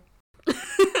home.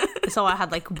 So I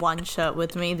had like one shirt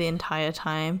with me the entire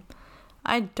time.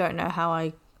 I don't know how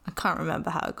I can't remember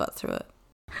how I got through it.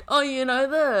 Oh, you know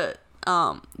the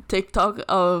TikTok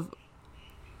of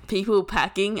people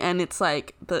packing and it's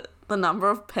like the number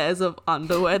of pairs of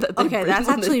underwear that they bring that's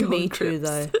when they actually go me on too trips.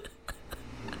 though.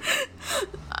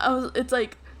 It's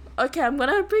like, okay, I'm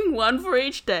gonna bring one for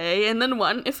each day and then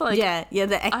one if like yeah,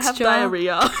 the extra. I have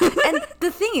diarrhea. And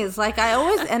the thing is, like, I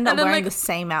always end up And then, wearing like, the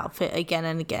same outfit again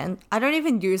and again. I don't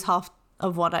even use half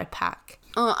of what I pack.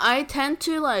 I tend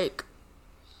to, like,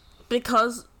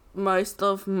 because most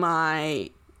of my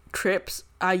trips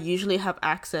I usually have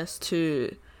access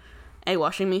to a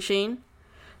washing machine,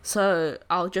 so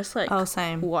I'll just like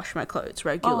Same. wash my clothes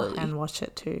regularly. And wash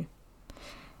it too.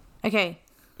 Okay,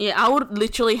 Yeah, I would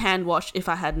literally hand wash if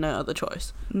I had no other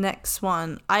choice. next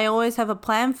one. I always have a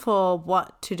plan for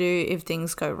what to do if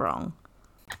things go wrong.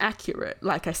 Accurate.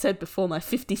 Like I said before, my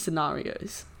 50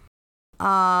 scenarios.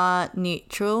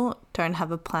 Neutral. Don't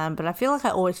have a plan, but I feel like I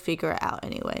always figure it out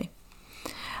anyway.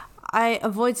 I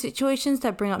avoid situations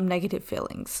that bring up negative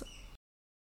feelings.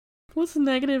 What's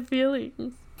negative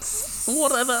feelings?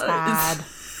 What are those? Sad,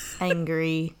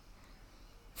 angry,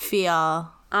 fear.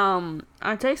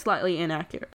 I'd say slightly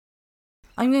inaccurate.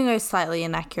 I'm gonna go slightly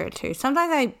inaccurate too.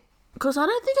 Sometimes Because I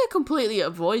don't think I completely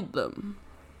avoid them.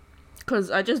 Because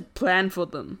I just plan for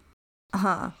them.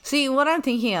 See, what I'm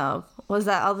thinking of was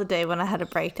that other day when I had a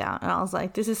breakdown and I was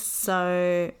like, this is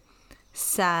so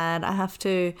sad. I have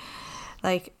to,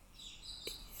 like,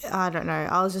 I don't know.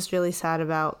 I was just really sad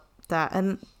about that.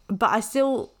 But I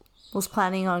still was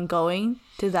planning on going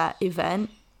to that event,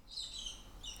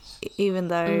 even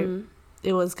though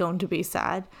it was going to be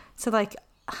sad. So, like,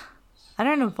 I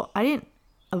didn't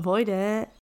avoid it.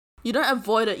 You don't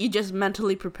avoid it, you just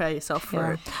mentally prepare yourself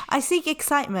for it. I seek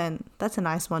excitement. That's a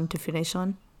nice one to finish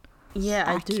on. Yeah,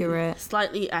 Accurate. I do.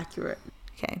 Slightly accurate.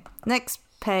 Okay, next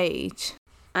page.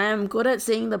 I am good at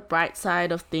seeing the bright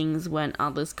side of things when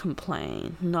others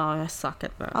complain. No, I suck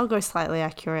at that. I'll go slightly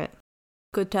accurate.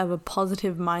 Good to have a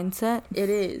positive mindset. It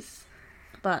is.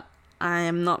 But I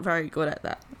am not very good at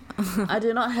that. I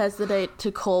do not hesitate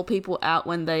to call people out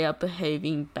when they are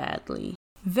behaving badly.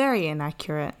 Very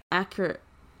inaccurate. Accurate.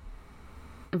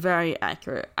 Very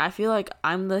accurate. I feel like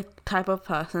I'm the type of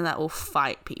person that will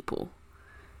fight people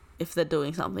if they're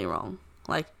doing something wrong.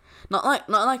 Like not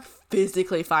like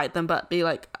physically fight them, but be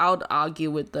like, I would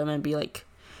argue with them and be like,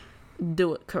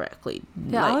 do it correctly.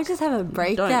 Yeah, like, I would just have a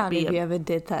breakdown if a- you ever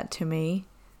did that to me.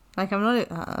 Like, I'm not.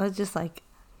 I would just like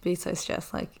be so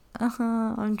stressed. Like,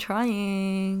 I'm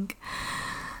trying.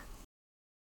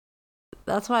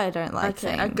 That's why I don't like Okay,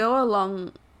 saying. I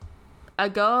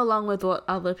go along with what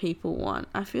other people want.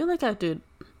 I feel like I do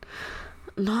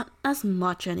not as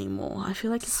much anymore. I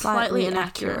feel like it's slightly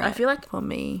inaccurate. I feel like for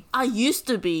me. I used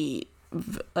to be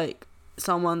like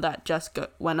someone that just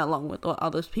went along with what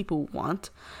other people want.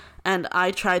 And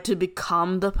I tried to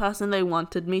become the person they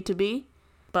wanted me to be,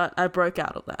 but I broke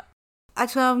out of that.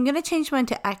 Actually, I'm going to change mine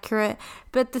to accurate.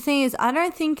 But the thing is, I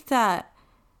don't think that,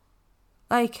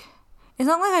 like, it's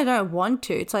not like I don't want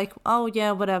to. It's like, oh,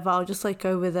 yeah, whatever. I'll just, like,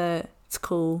 go with it. It's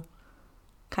cool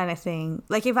kind of thing.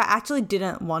 Like, if I actually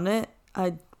didn't want it,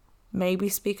 I'd maybe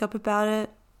speak up about it.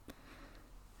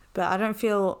 But I don't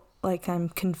feel like I'm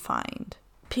confined.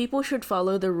 People should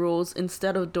follow the rules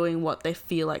instead of doing what they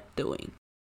feel like doing.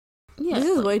 Yeah,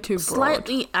 this is way too broad.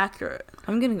 Slightly accurate.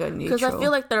 I'm going to go neutral. Because I feel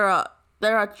like there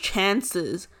are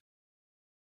chances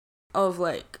of,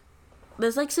 like,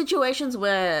 there's, like, situations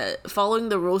where following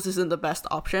the rules isn't the best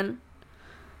option.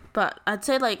 But I'd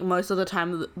say, like, most of the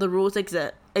time, the rules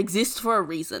exist for a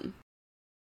reason.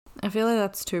 I feel like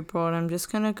that's too broad. I'm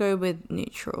just going to go with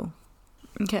neutral.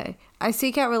 Okay. I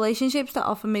seek out relationships that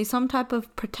offer me some type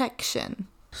of protection.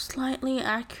 Slightly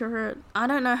accurate. I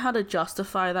don't know how to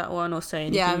justify that one or say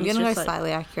anything. Yeah, I'm going to go like,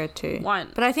 slightly accurate too. Why?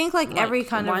 But I think, like every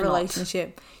kind of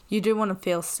relationship, not? You do want to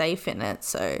feel safe in it.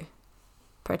 So,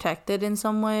 protected in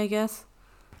some way, I guess.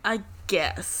 I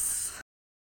guess.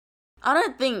 I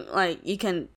don't think, like, you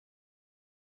can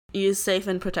use safe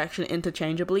and protection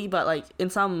interchangeably, but, like, on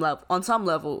some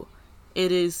level,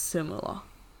 it is similar.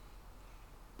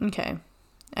 Okay.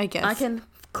 I guess. I can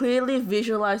clearly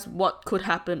visualize what could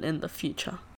happen in the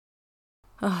future.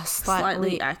 Oh,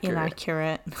 slightly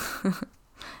inaccurate.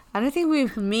 I don't think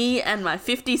we've... Me and my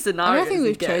 50 scenarios. I don't think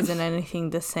we've chosen anything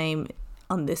the same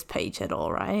on this page at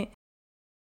all, right?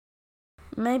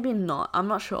 Maybe not. I'm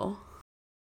not sure.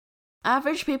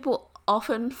 Average people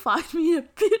often find me a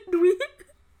bit weird.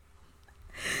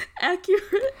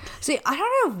 Accurate. See, I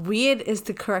don't know if weird is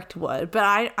the correct word, but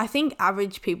I think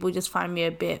average people just find me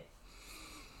a bit...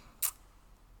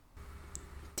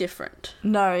 different.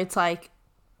 No, it's like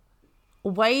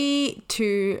way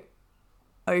too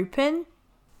open.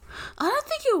 I don't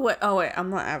think you're... Oh, wait, I'm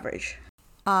not average.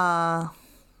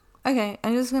 Okay,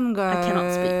 I'm just gonna go... I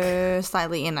cannot speak.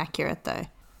 Slightly inaccurate, though.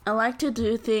 I like to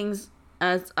do things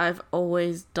as I've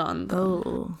always done them.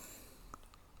 Oh.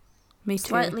 Me too.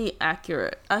 Slightly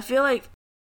accurate. I feel like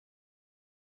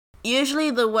usually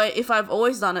the way... If I've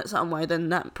always done it some way, then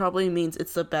that probably means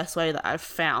it's the best way that I've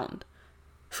found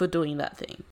for doing that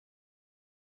thing.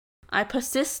 I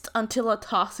persist until a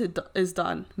task is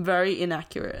done. Very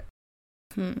inaccurate.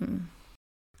 I'm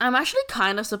actually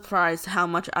kind of surprised how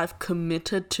much I've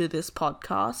committed to this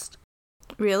podcast.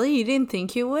 Really? You didn't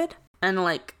think you would? And,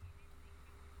 like,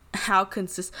 how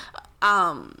consistent...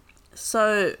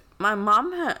 So, my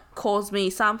mum calls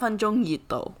me 3分鐘熱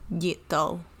度. 熱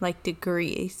度, like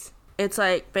degrees. It's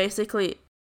like, basically,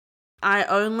 I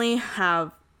only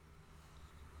have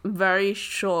a very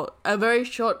short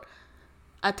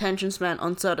attention span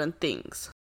on certain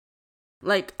things.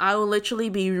 Like, I will literally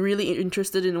be really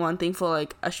interested in one thing for,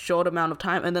 like, a short amount of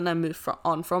time, and then I move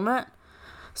on from it.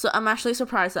 So I'm actually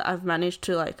surprised that I've managed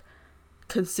to, like,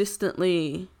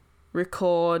 consistently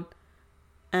record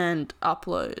and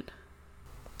upload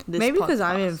this Maybe because podcast.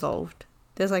 I'm involved.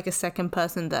 There's, like, a second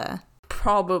person there.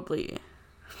 Probably.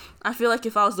 I feel like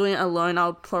if I was doing it alone, I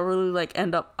would probably, like,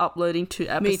 end up uploading 2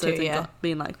 episodes. Me too, yeah. And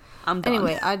being like, I'm done.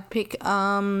 Anyway, I'd pick,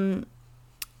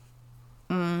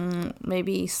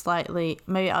 maybe slightly...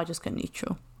 Maybe I'll just go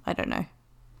neutral. I don't know.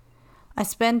 I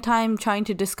spend time trying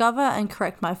to discover and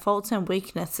correct my faults and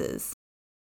weaknesses.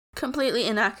 Completely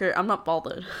inaccurate. I'm not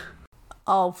bothered.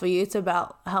 Oh, for you, it's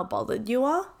about how bothered you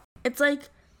are? It's like,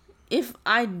 if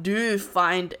I do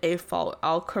find a fault,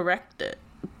 I'll correct it.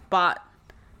 But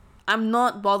I'm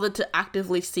not bothered to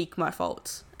actively seek my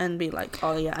faults and be like,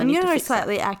 oh yeah, I need to fix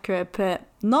slightly that. accurate, but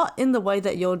not in the way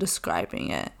that you're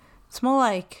describing it. It's more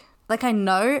like I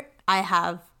know I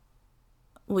have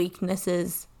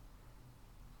weaknesses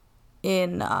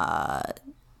in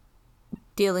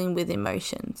dealing with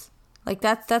emotions. Like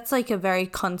that's like a very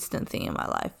constant thing in my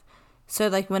life. So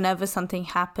like whenever something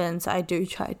happens, I do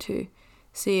try to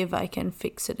see if I can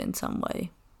fix it in some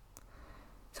way.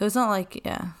 So it's not like,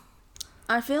 yeah.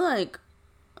 I feel like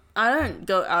I don't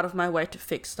go out of my way to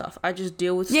fix stuff. I just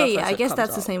deal with stuff as it comes up. Yeah, I guess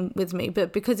that's the same with me.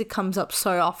 But because it comes up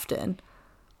so often,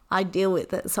 I deal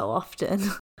with it so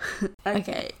often.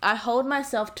 Okay. I hold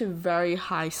myself to very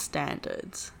high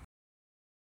standards.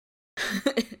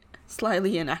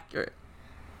 Slightly inaccurate.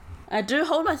 I do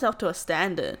hold myself to a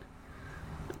standard,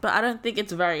 but I don't think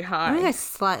it's very high. I think it's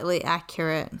slightly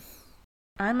accurate.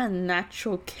 I'm a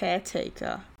natural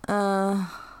caretaker. I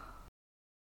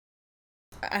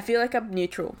feel like I'm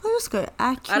neutral. I'll just go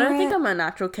accurate. I don't think I'm a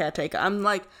natural caretaker.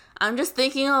 I'm just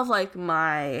thinking of like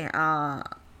my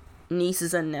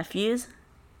nieces and nephews.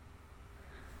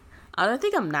 I don't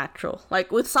think I'm natural.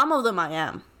 Like, with some of them I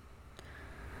am.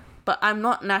 But I'm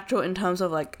not natural in terms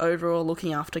of, like, overall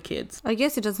looking after kids. I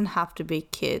guess it doesn't have to be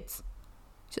kids.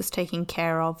 Just taking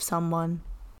care of someone.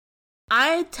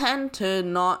 I tend to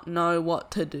not know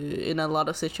what to do in a lot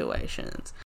of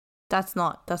situations. That's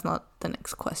not the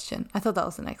next question. I thought that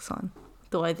was the next one.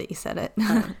 The way that you said it.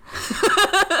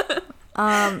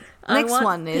 Next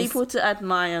one is... people to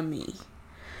admire me.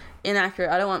 Inaccurate.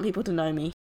 I don't want people to know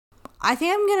me. I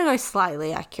think I'm going to go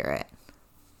slightly accurate.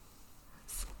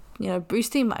 You know,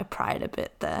 boosting my pride a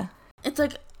bit there. It's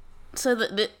like... So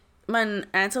my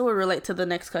answer will relate to the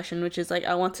next question, which is like,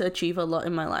 I want to achieve a lot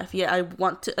in my life. Yeah, I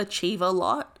want to achieve a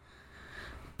lot.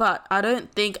 But I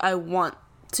don't think I want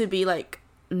to be, like,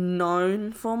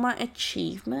 known for my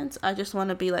achievements. I just want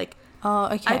to be like, oh,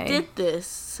 okay, I did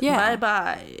this. Yeah.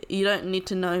 Bye. You don't need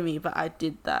to know me, but I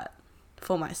did that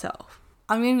for myself.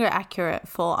 I'm going to go accurate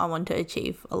for I want to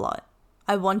achieve a lot.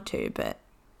 I want to, but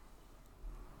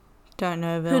don't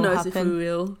know if it'll happen. Who knows if we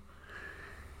will.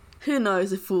 Who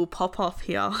knows if we'll pop off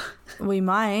here. We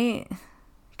might.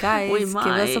 Guys, We might.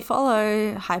 give us a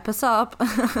follow. Hype us up.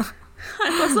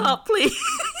 Hype us up, please.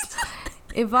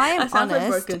 If I am sound so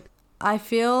honest, broken. I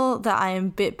feel that I am a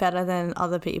bit better than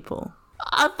other people.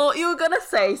 I thought you were going to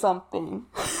say something.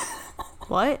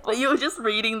 What? But you were just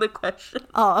reading the question.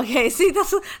 Oh, okay. See,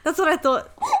 that's what I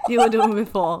thought you were doing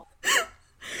before.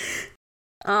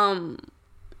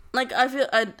 Like, I feel...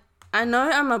 I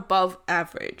know I'm above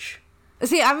average.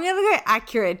 See, I'm going to go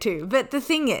accurate too. But the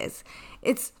thing is,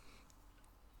 it's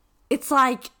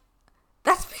like,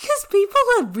 that's because people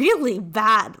are really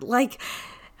bad. Like,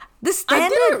 the standard...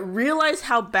 I didn't realize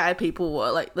how bad people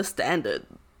were, like, the standard.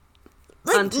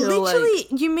 Like, until, literally,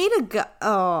 like... you meet a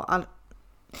guy...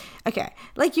 okay.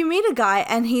 Like, you meet a guy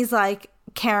and he's, like,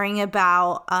 caring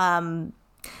about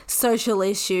social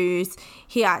issues.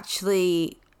 He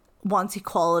actually wants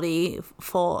equality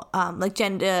for, like,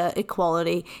 gender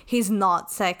equality. He's not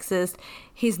sexist.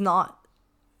 He's not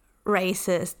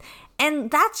racist. And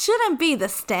that shouldn't be the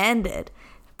standard.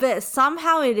 But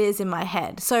somehow it is in my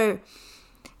head. So,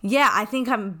 yeah, I think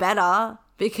I'm better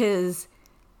because...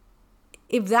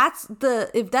 If that's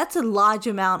a large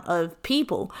amount of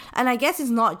people, and I guess it's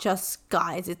not just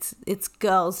guys, it's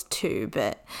girls too,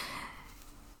 but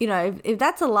you know, if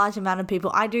that's a large amount of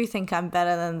people, I do think I'm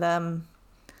better than them.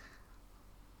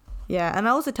 Yeah, and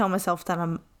I also tell myself that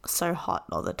I'm so hot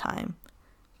all the time.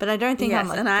 But I don't think I'm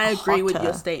like, and I agree with your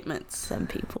hotter statements. than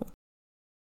people.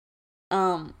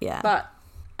 Yeah. But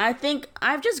I think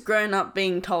I've just grown up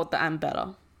being told that I'm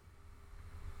better.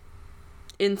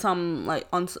 In some, like,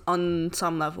 on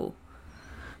some level.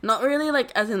 Not really,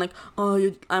 like, as in, like,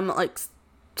 oh, I'm, like,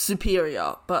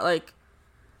 superior. But, like,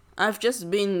 I've just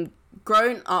been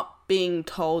grown up being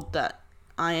told that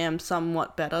I am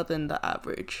somewhat better than the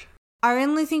average. I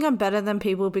only think I'm better than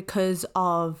people because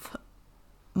of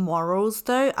morals,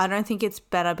 though. I don't think it's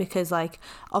better because, like,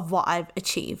 of what I've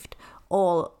achieved.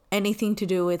 Or anything to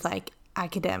do with, like,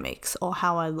 academics or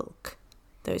how I look.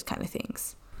 Those kind of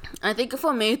things. I think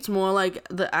for me, it's more like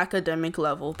the academic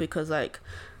level because, like,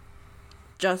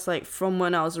 just, like, from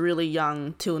when I was really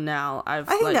young till now, I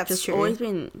think like, that's just true. always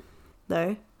been...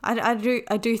 Though, I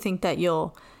do think that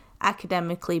you're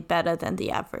academically better than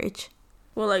the average.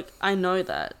 Well, like, I know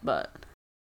that, but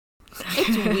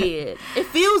it's weird. It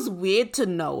feels weird to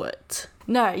know it.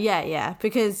 No, yeah,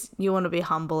 because you want to be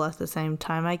humble at the same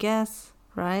time, I guess,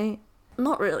 right?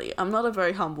 Not really. I'm not a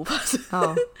very humble person.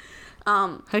 Oh.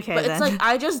 Okay, but then. it's like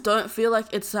I just don't feel like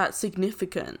it's that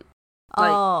significant.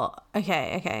 Like, oh,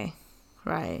 okay,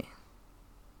 right.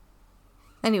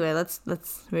 Anyway, let's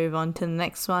move on to the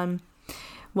next one.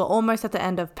 We're almost at the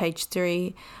end of page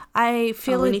 3. I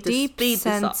feel a deep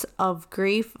sense of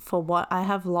grief for what I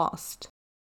have lost.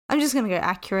 I'm just gonna go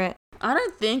accurate. I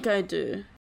don't think I do.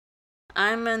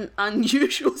 I'm an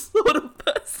unusual sort of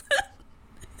person.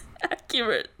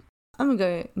 Accurate. I'm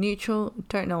gonna go neutral.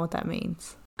 Don't know what that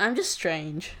means. I'm just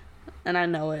strange, and I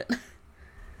know it.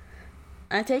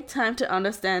 I take time to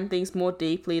understand things more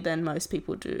deeply than most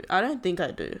people do. I don't think I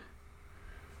do.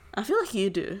 I feel like you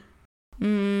do.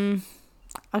 Okay,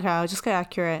 I'll just go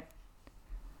accurate.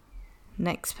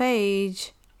 Next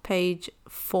page. Page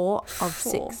 4 of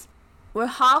 6. We're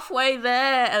halfway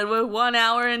there, and we're 1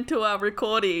 hour into our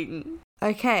recording.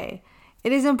 Okay.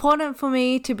 It is important for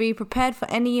me to be prepared for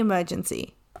any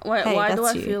emergency. Wait, hey, why do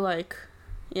I you. feel like...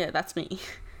 Yeah, that's me.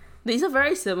 These are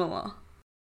very similar.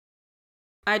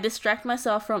 I distract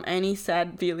myself from any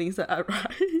sad feelings that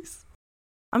arise.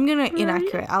 I'm gonna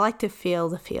inaccurate. I like to feel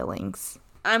the feelings.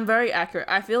 I'm very accurate.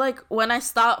 I feel like when I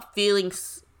start feeling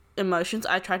emotions,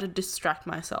 I try to distract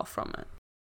myself from it.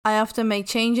 I often make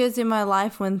changes in my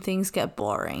life when things get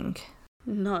boring.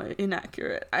 No,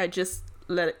 inaccurate. I just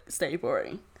let it stay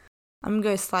boring. I'm going to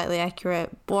go slightly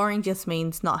accurate. Boring just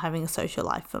means not having a social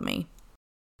life for me.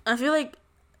 I feel like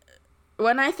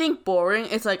when I think boring,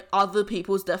 it's like other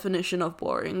people's definition of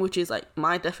boring, which is like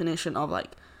my definition of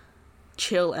like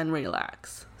chill and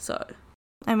relax. So,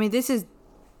 I mean, this is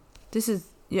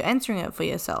you're answering it for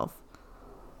yourself,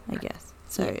 I guess.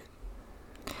 So,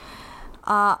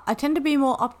 I tend to be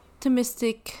more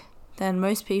optimistic than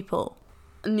most people.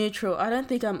 Neutral. I don't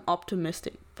think I'm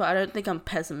optimistic, but I don't think I'm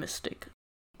pessimistic.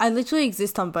 I literally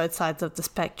exist on both sides of the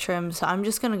spectrum, so I'm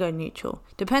just going to go neutral.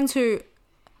 Depends who...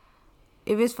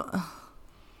 If it's...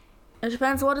 It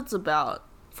depends what it's about.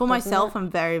 For myself, I'm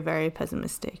very, very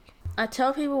pessimistic. I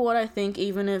tell people what I think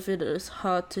even if it is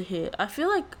hard to hear. I feel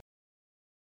like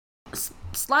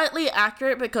slightly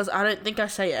accurate because I don't think I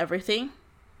say everything.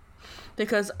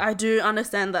 Because I do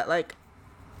understand that, like,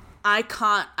 I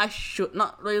shouldn't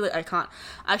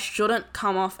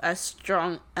come off as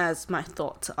strong as my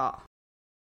thoughts are.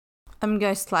 I'm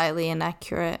going slightly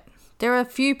inaccurate. There are a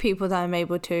few people that I'm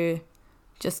able to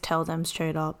just tell them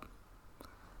straight up.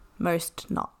 Most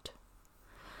not.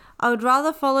 I would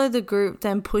rather follow the group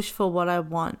than push for what I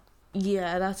want.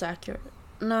 Yeah, that's accurate.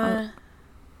 No.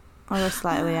 I'll go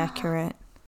slightly accurate.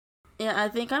 Yeah, I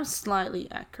think I'm slightly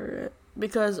accurate.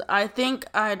 Because I think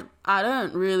I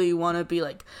don't really want to be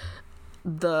like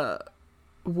the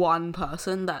one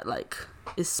person that like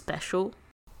is special.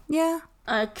 Yeah.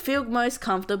 I feel most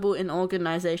comfortable in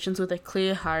organizations with a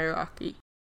clear hierarchy.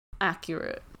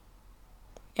 Accurate.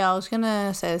 Yeah, I was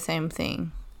gonna say the same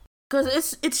thing.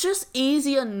 Because it's just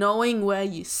easier knowing where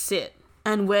you sit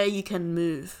and where you can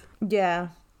move. Yeah.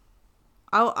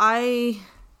 I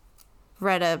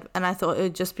read it and I thought it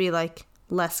would just be like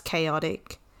less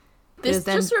chaotic. This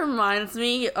just reminds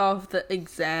me of the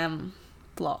exam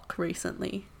block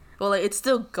recently. Well, like, it's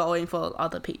still going for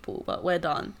other people, but we're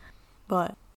done.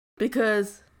 What?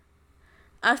 Because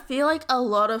I feel like a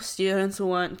lot of students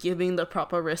weren't giving the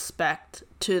proper respect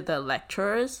to the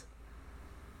lecturers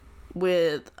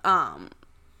with,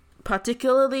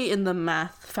 particularly in the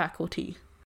math faculty.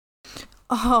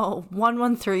 Oh,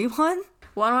 1131?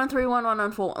 1131,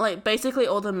 1114, like, basically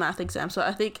all the math exams. So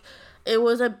I think it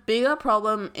was a bigger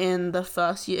problem in the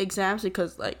first year exams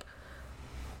because, like,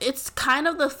 it's kind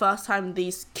of the first time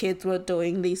these kids were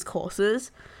doing these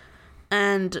courses.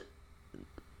 And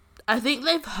I think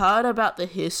they've heard about the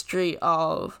history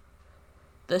of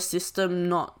the system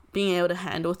not being able to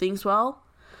handle things well.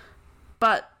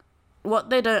 But what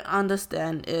they don't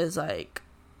understand is, like,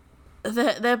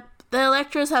 their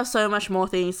lecturers have so much more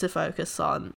things to focus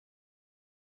on.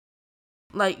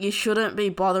 Like, you shouldn't be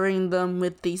bothering them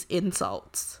with these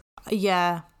insults.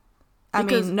 Yeah. I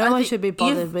mean, no one should be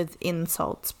bothered with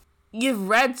insults. You've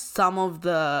read some of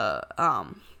the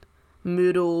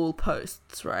Moodle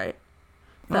posts, right?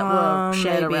 That were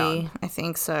shared around. I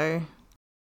think so.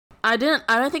 I don't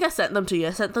think I sent them to you.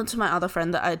 I sent them to my other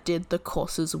friend that I did the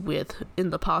courses with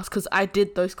in the past, because I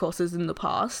did those courses in the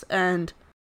past, and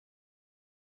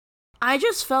I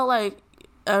just felt like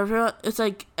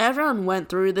everyone went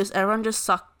through this, everyone just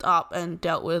sucked up and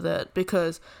dealt with it,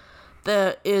 because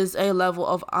there is a level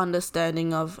of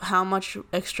understanding of how much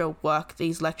extra work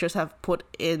these lecturers have put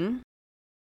in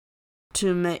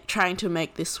to trying to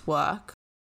make this work.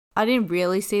 I didn't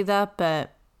really see that,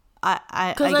 but I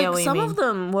get what you mean. Because some of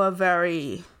them were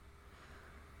very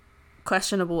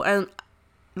questionable, and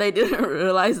they didn't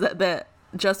realize that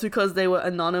just because they were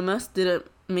anonymous didn't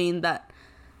mean that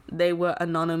they were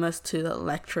anonymous to the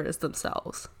lecturers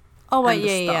themselves. Oh, wait,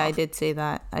 yeah, I did see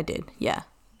that. I did, yeah.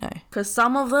 No. Because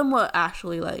some of them were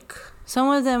actually, like... Some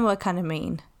of them were kind of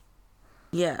mean.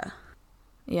 Yeah.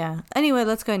 Yeah. Anyway,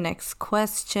 let's go next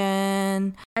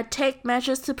question. I take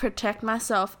measures to protect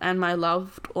myself and my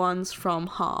loved ones from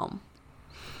harm.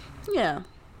 Yeah.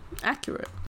 Accurate.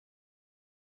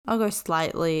 I'll go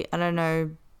slightly. I don't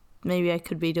know. Maybe I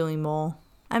could be doing more.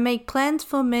 I make plans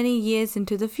for many years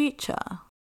into the future.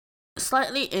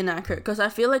 Slightly inaccurate, because I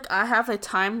feel like I have a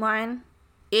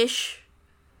timeline-ish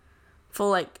for,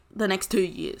 like, the next 2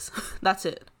 years. That's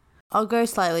it. I'll go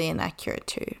slightly inaccurate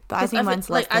too, but I think mine's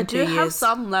less than 2 years. I do have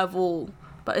some level,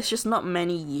 but it's just not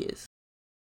many years.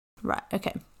 Right,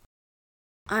 okay.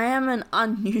 I am an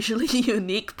unusually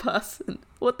unique person.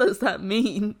 What does that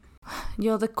mean?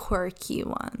 You're the quirky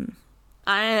one.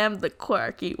 I am the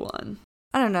quirky one.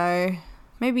 I don't know.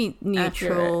 Maybe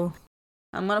neutral. Accurate.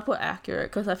 I'm gonna put accurate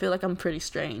because I feel like I'm pretty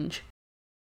strange.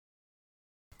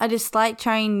 I dislike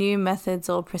trying new methods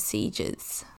or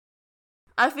procedures.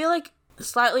 I feel like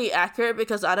slightly accurate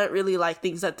because I don't really like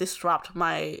things that disrupt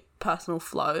my personal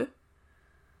flow.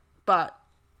 but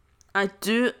I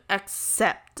do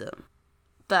accept them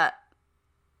that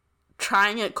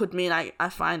trying it could mean I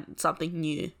find something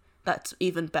new that's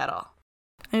even better.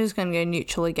 I'm just gonna go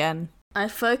neutral again. I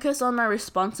focus on my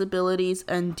responsibilities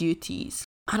and duties.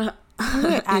 I'm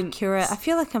accurate. I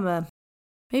feel like I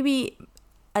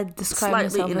describe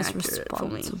myself as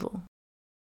responsible.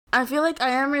 I feel like I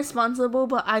am responsible,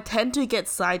 but I tend to get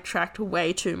sidetracked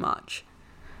way too much.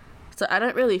 So I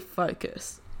don't really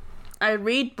focus. I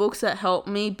read books that help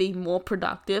me be more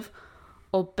productive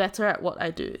or better at what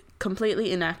I do.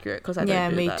 Completely inaccurate because I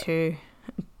don't do that. Yeah, me too.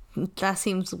 That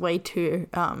seems way too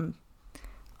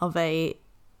of a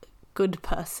good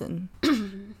person.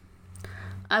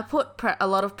 I put a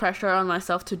lot of pressure on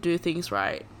myself to do things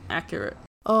right. Accurate.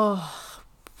 I'll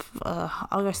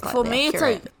go slightly For me,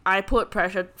 accurate. it's like I put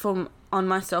pressure on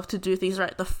myself to do things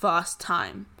right the first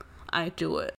time I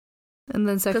do it. And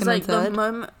then second and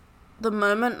third? The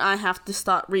moment I have to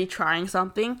start retrying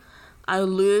something, I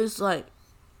lose like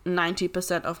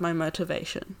 90% of my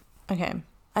motivation. Okay.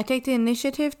 I take the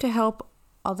initiative to help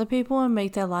other people and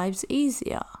make their lives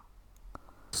easier.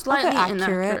 Slightly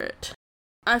inaccurate.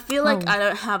 I feel like I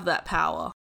don't have that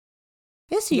power.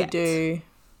 Yes, you do.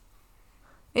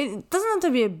 It doesn't have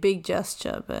to be a big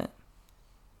gesture, but...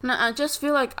 No, I just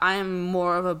feel like I am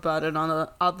more of a burden on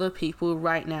other people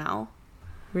right now.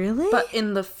 Really? But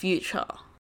in the future,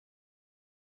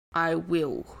 I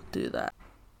will do that.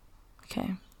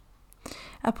 Okay.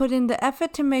 I put in the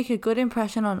effort to make a good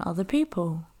impression on other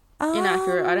people.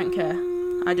 Inaccurate, I don't care.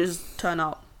 I just turn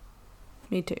up.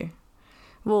 Me too.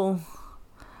 Well,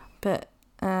 but,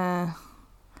 I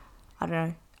don't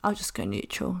know. I'll just go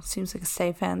neutral. Seems like a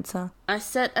safe answer. I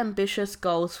set ambitious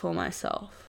goals for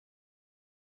myself.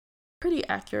 Pretty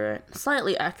accurate.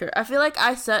 Slightly accurate. I feel like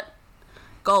I set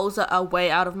goals that are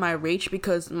way out of my reach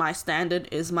because my standard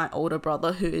is my older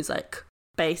brother who is like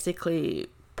basically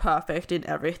perfect in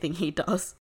everything he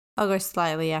does. I'll go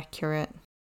slightly accurate.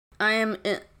 I am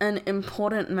an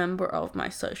important member of my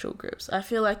social groups. I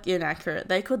feel like inaccurate.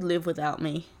 They could live without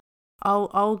me.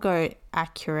 I'll go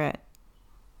accurate.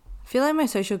 I feel like my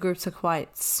social groups are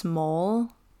quite small.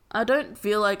 I don't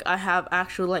feel like I have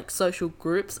actual like social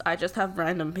groups. I just have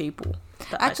random people.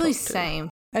 Actually, same.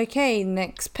 Okay,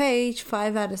 next page,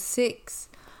 5 out of 6.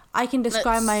 I can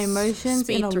describe my emotions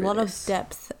in a lot of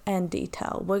depth and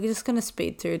detail. We're just going to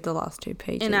speed through the last 2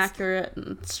 pages.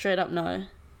 Inaccurate, straight up no,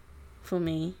 for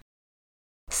me.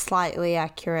 Slightly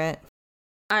accurate.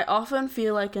 I often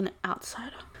feel like an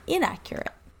outsider.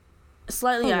 Inaccurate.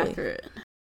 Slightly accurate.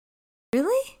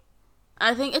 Really?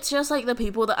 I think it's just like the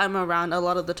people that I'm around a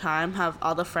lot of the time have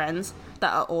other friends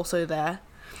that are also there.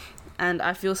 And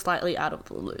I feel slightly out of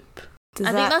the loop.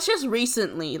 I think that's just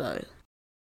recently though.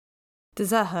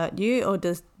 Does that hurt you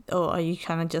or are you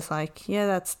kind of just like, yeah,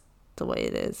 that's the way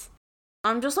it is?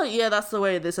 I'm just like, yeah, that's the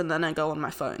way it is, and then I go on my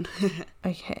phone.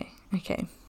 Okay.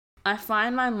 I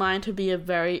find my mind to be a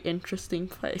very interesting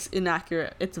place.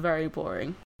 Inaccurate. It's very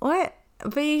boring. What?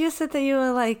 But you just said that you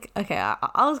were like, okay,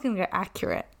 I was going to go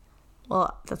accurate.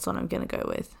 Well, that's what I'm going to go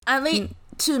with. At least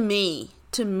to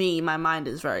me, my mind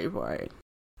is very boring.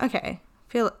 Okay.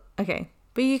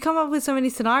 But you come up with so many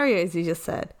scenarios, you just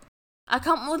said. I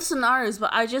come up with scenarios,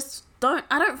 but I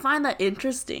don't find that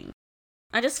interesting.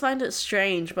 I just find it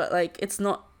strange, but like, it's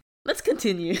not. Let's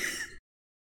continue.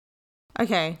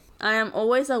 Okay. I am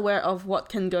always aware of what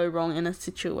can go wrong in a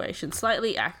situation.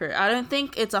 Slightly accurate. I don't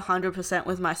think it's 100%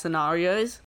 with my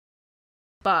scenarios,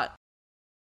 but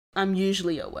I'm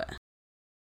usually aware.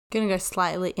 Gonna go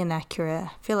slightly inaccurate.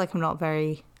 I feel like I'm not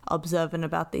very observant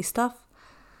about this stuff.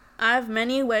 I have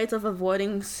many ways of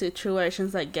avoiding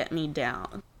situations that get me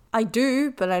down. I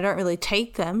do, but I don't really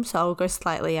take them, so I'll go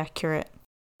slightly accurate.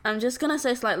 I'm just gonna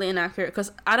say slightly inaccurate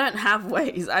because I don't have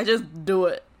ways. I just do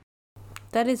it.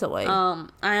 That is a way. I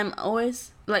am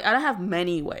always like, I don't have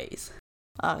many ways.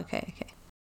 Oh, okay.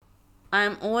 I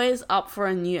am always up for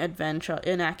a new adventure.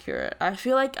 Inaccurate. I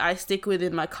feel like I stick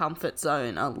within my comfort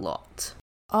zone a lot.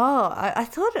 Oh, I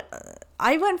thought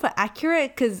I went for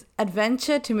accurate because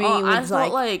adventure to me was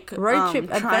like road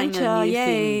trip adventure,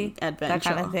 yay, that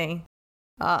kind of thing.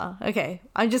 Okay.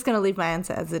 I'm just gonna leave my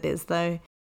answer as it is, though.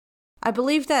 I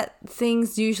believe that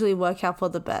things usually work out for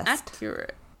the best.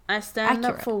 Accurate. I stand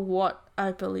up for what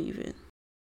I believe in.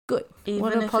 Good. Even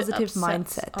what a if positive it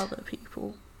mindset. Other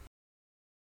people.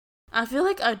 I feel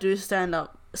like I do stand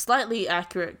up. Slightly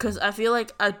accurate because I feel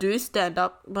like I do stand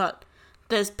up, but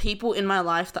there's people in my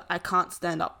life that I can't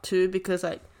stand up to because,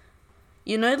 like,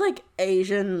 you know, like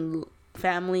Asian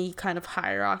family kind of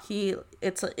hierarchy.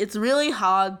 It's really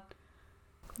hard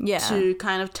to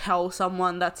kind of tell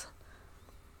someone that's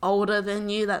older than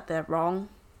you that they're wrong.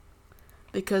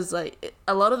 because like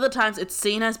a lot of the times it's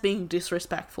seen as being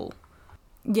disrespectful.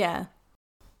 Yeah.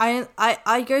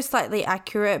 I go slightly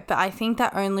accurate, but I think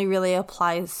that only really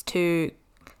applies to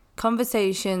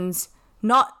conversations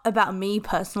not about me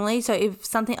personally. So if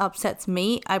something upsets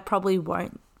me, I probably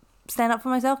won't stand up for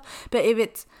myself. But if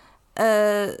it's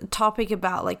a topic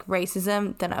about like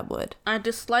racism, then I would. I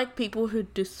dislike people who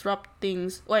disrupt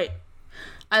things. Wait,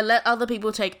 I let other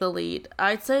people take the lead.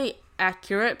 I'd say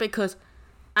accurate because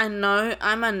I know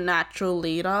I'm a natural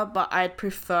leader, but I'd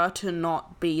prefer to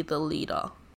not be the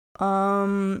leader.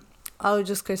 I would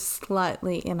just go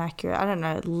slightly inaccurate. I don't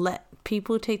know. Let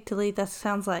people take the lead. That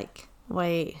sounds like...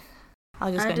 Wait.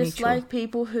 I'll just go neutral. I dislike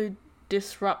people who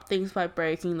disrupt things by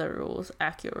breaking the rules.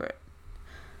 Accurate.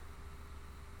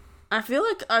 I feel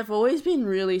like I've always been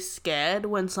really scared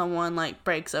when someone like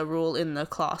breaks a rule in the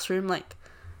classroom, like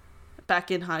back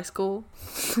in high school.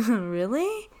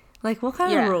 Really? Like what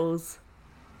kind of rules?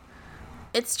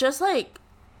 It's just like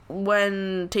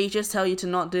when teachers tell you to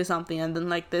not do something and then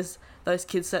like those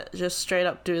kids that just straight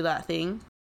up do that thing.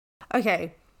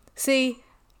 Okay. See,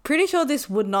 pretty sure this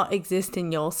would not exist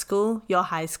in your school, your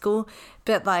high school,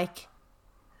 but like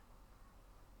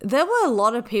there were a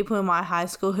lot of people in my high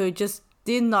school who just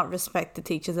did not respect the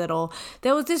teachers at all.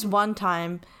 There was this one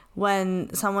time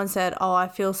when someone said, "Oh, I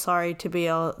feel sorry to be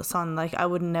your son. Like I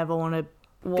would never want to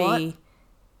be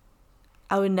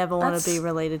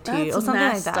related to you," or something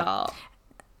like that. Up.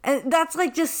 And that's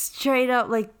like just straight up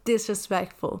like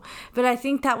disrespectful. But I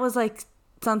think that was like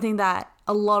something that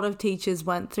a lot of teachers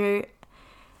went through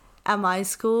at my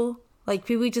school. Like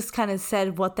people just kind of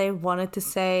said what they wanted to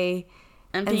say.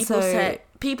 And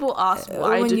people asked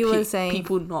why do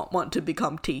people not want to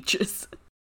become teachers?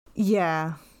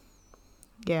 Yeah.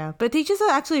 Yeah. But teachers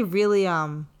are actually really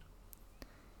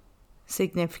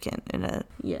significant in a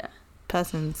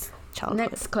person's childhood.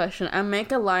 Next question. I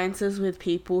make alliances with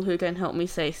people who can help me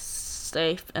stay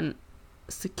safe and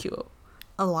secure.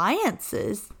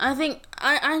 Alliances? I think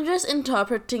I'm just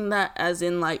interpreting that as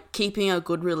in like keeping a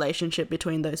good relationship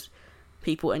between those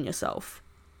people and yourself.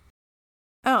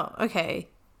 Oh, okay.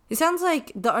 It sounds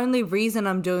like the only reason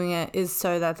I'm doing it is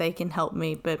so that they can help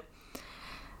me, but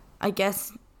I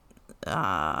guess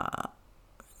I'll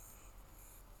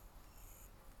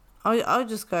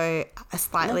just go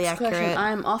slightly next accurate. Question.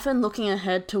 I'm often looking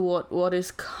ahead to what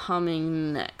is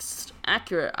coming next.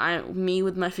 Accurate. Me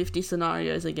with my 50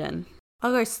 scenarios again.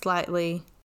 I'll go slightly.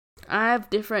 I have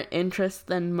different interests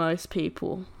than most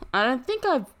people. I don't think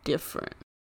I'm different.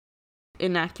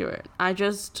 Inaccurate. I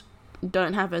just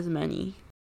don't have as many.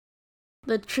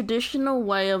 The traditional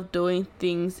way of doing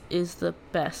things is the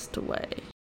best way.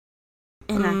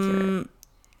 Inaccurate.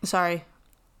 Sorry.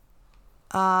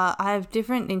 I have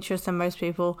different interests than most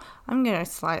people. I'm going to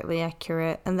slightly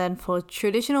accurate. And then for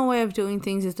traditional way of doing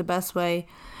things is the best way,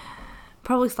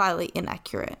 probably slightly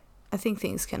inaccurate. I think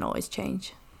things can always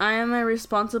change. I am a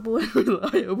responsible and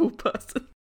reliable person.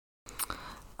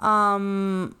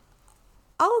 I'll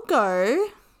go.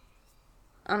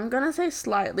 I'm going to say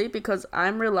slightly because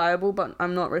I'm reliable, but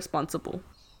I'm not responsible.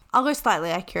 I'll go slightly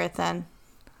accurate then.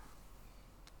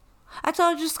 Actually,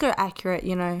 I'll just go accurate,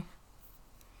 you know.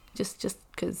 Just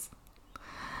because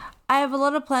I have a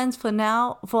lot of plans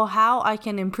for how I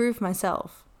can improve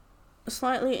myself.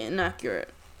 Slightly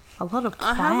inaccurate. A lot of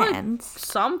plans? I have like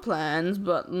some plans,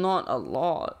 but not a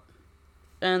lot.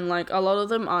 And like a lot of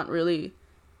them aren't really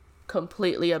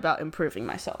completely about improving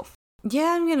myself.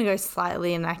 Yeah, I'm going to go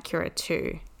slightly inaccurate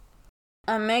too.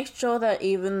 I make sure that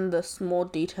even the small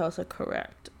details are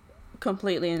correct.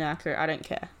 Completely inaccurate, I don't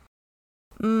care.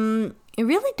 It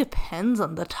really depends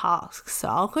on the task, so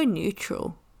I'll go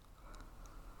neutral.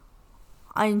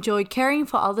 I enjoy caring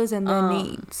for others and their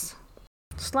needs.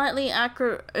 Slightly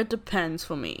accurate, it depends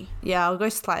for me. Yeah, I'll go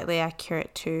slightly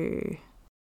accurate too.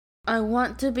 I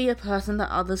want to be a person that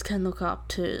others can look up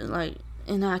to, like,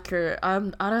 inaccurate. I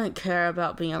don't care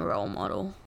about being a role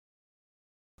model.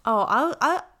 Oh,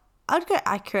 I'd go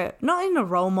accurate. Not in a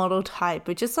role model type,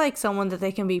 but just like someone that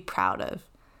they can be proud of.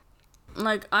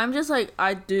 Like, I'm just like,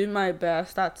 I do my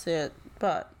best, that's it.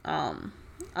 But I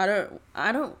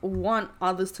don't want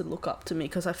others to look up to me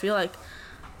because I feel like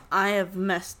I have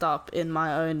messed up in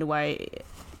my own way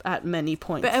at many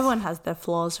points. But everyone has their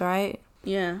flaws, right?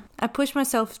 Yeah. I push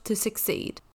myself to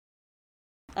succeed.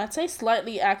 I'd say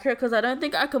slightly accurate because I don't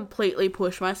think I completely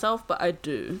push myself, but I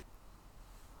do.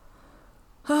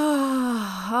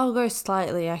 I'll go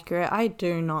slightly accurate. I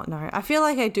do not know. I feel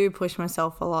like I do push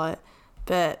myself a lot,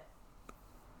 but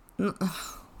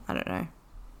I don't know.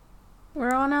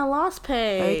 We're on our last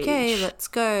page. Okay, let's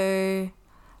go.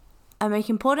 I make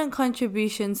important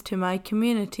contributions to my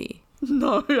community.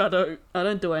 No, I don't. I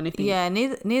don't do anything. Yeah,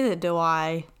 neither do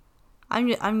I. I'm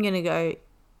gonna go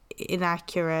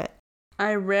inaccurate.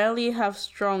 I rarely have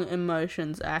strong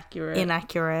emotions. Accurate.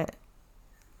 Inaccurate.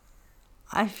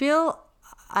 I feel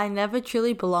I never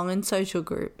truly belong in social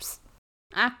groups.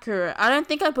 Accurate. I don't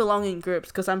think I belong in groups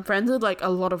because I'm friends with like a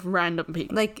lot of random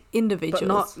people. Like individuals. But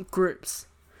not groups.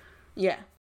 Yeah.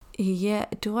 Yeah,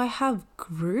 do I have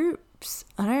groups?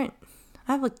 I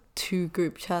have like 2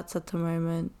 group chats at the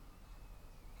moment.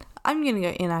 I'm gonna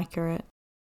go inaccurate.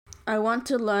 I want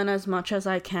to learn as much as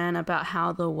I can about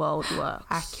how the world works.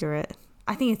 Accurate.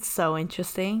 I think it's so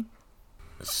interesting.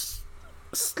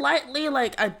 Slightly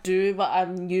like I do, but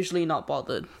I'm usually not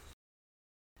bothered.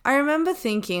 I remember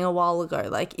thinking a while ago,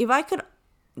 like, if I could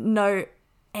know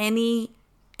any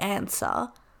answer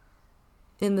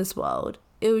in this world,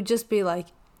 it would just be like,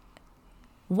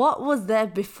 what was there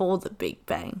before the Big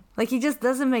Bang? Like, it just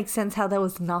doesn't make sense how there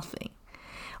was nothing.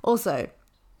 Also,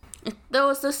 there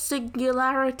was the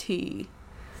singularity,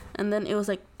 and then it was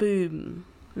like boom.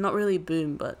 Not really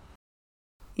boom, but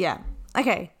yeah.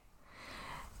 Okay.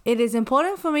 It is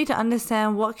important for me to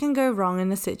understand what can go wrong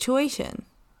in a situation.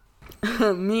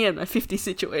 Me and my 50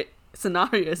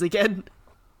 scenarios again.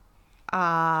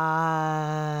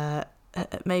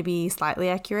 Maybe slightly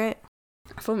accurate.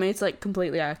 For me, it's like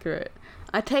completely accurate.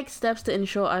 I take steps to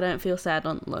ensure I don't feel sad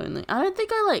or lonely. I don't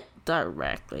think I like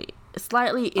directly.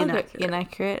 Slightly inaccurate.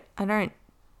 Inaccurate.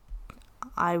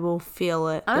 I will feel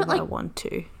it if I want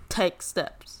to. Take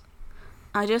steps.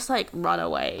 I just like run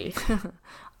away.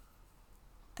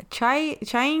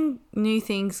 Trying new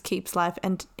things keeps life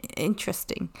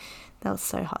interesting. That was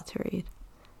so hard to read.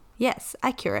 Yes,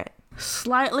 accurate.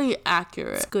 Slightly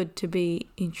accurate. It's good to be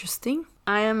interesting.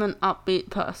 I am an upbeat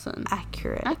person.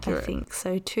 Accurate. I think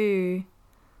so too.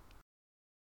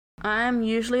 I am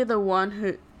usually the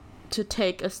one to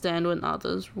take a stand when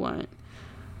others won't.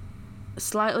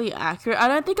 Slightly accurate. I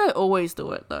don't think I always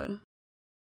do it though.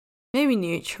 Maybe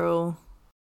neutral.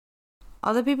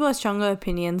 Other people have stronger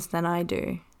opinions than I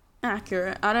do.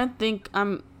 Accurate. I don't think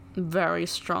I'm very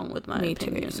strong with my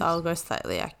opinions. Me too, so I'll go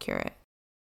slightly accurate.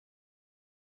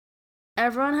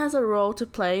 Everyone has a role to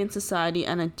play in society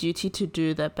and a duty to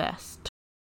do their best.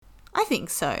 I think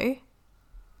so.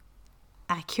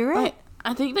 Accurate?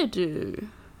 I think they do.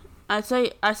 I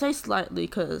say slightly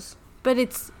because... But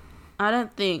it's... I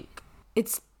don't think...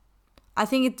 I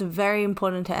think it's very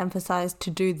important to emphasize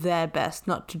to do their best,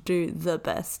 not to do the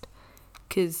best.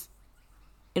 Because,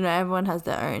 everyone has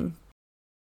their own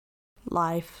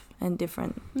life and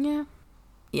different... Yeah.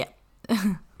 Yeah.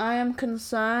 I am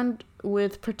concerned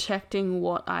with protecting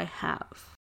what I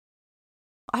have.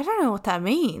 I don't know what that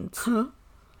means. Huh?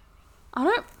 I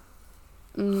don't...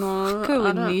 No, Go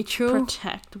with I don't neutral.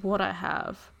 protect what I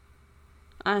have.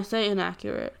 I say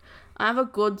inaccurate. I have a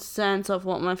good sense of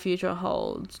what my future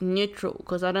holds. Neutral,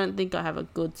 because I don't think I have a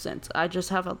good sense. I just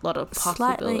have a lot of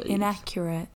possibilities. Slightly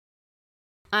inaccurate.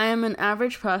 I am an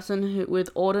average person with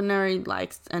ordinary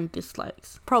likes and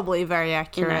dislikes. Probably very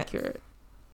accurate. Inaccurate.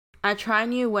 I try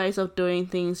new ways of doing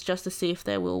things just to see if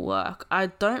they will work. I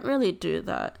don't really do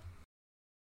that.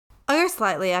 I go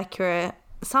slightly accurate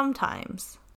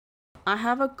sometimes. I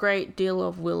have a great deal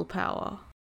of willpower.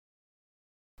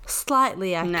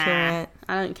 Slightly accurate.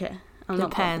 Nah, I don't care.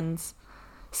 Depends.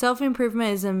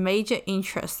 Self-improvement is a major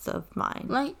interest of mine.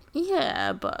 Like,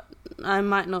 yeah, but I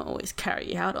might not always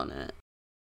carry out on it.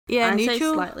 Yeah, neutral.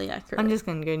 Say slightly accurate. I'm just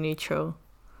going to go neutral.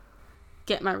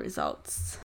 Get my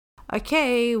results.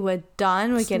 Okay, we're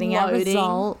done. We're getting our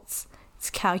results. It's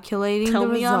calculating Tell the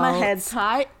results. me I'm a head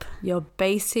type. Your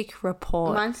basic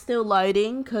report. Mine's still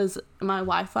loading because my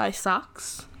Wi-Fi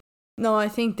sucks. No, I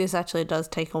think this actually does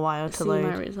take a while to load. See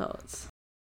my results.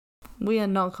 We are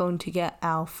not going to get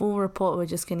our full report. We're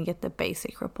just going to get the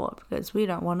basic report because we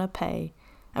don't want to pay.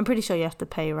 I'm pretty sure you have to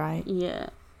pay, right? Yeah.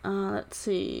 Let's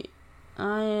see.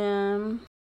 I am...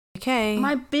 Okay.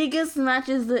 My biggest match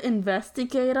is the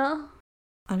investigator.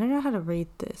 I don't know how to read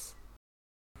this.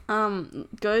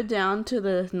 Go down to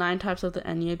the 9 types of the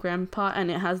Enneagram part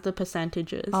and it has the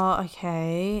percentages. Oh,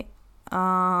 okay.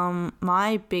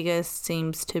 My biggest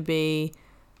seems to be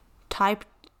type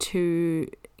 2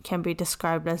 can be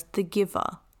described as the giver.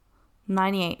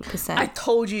 98%. I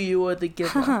told you were the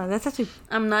giver. That's actually...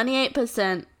 I'm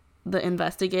 98% the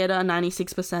investigator,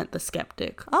 96% the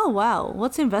skeptic. Oh, wow.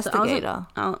 What's investigator?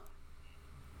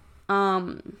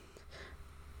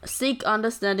 Seek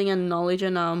understanding and knowledge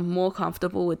and are more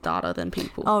comfortable with data than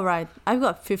people. Oh, right. I've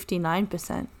got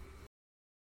 59%.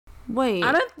 Wait.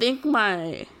 I don't think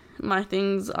my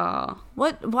things are...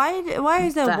 What? Why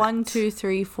is there that. 1, 2,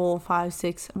 3, 4, 5,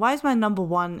 6? Why is my number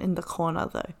 1 in the corner,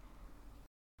 though?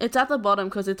 It's at the bottom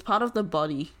because it's part of the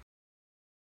body.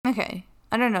 Okay.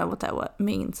 I don't know what that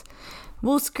means.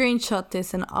 We'll screenshot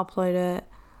this and upload it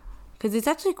because it's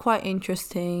actually quite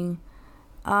interesting.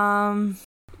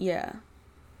 Yeah.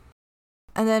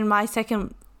 And then my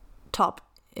second top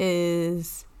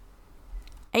is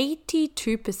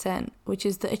 82%, which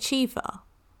is the achiever.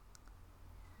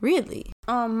 Really?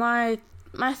 Oh, my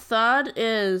third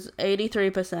is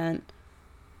 83%.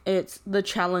 It's the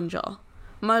challenger.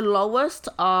 My lowest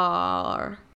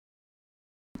are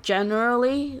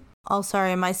generally... Oh,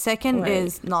 sorry. My second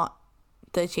is not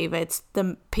the achiever. It's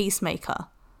the peacemaker.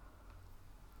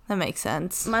 That makes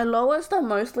sense. My lowest are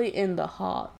mostly in the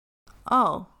heart.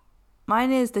 Oh,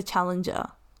 mine is the challenger.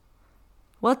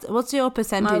 What's your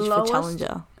percentage for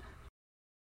challenger?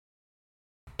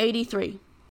 83.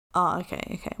 Oh,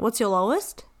 okay. What's your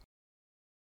lowest?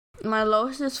 My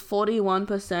lowest is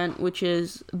 41%, which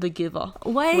is the giver.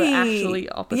 Wait. We're actually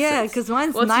opposites. Yeah, because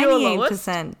mine's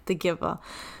 98% the giver.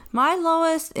 My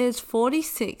lowest is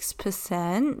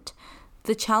 46%,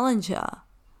 the challenger.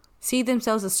 See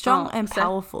themselves as strong and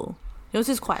powerful. Yours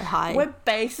is quite high. We're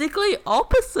basically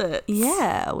opposites.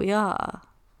 Yeah, we are.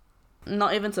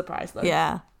 Not even surprised, though.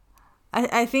 Yeah.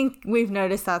 I think we've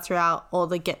noticed that throughout all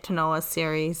the Get to Know Us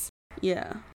series.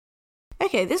 Yeah.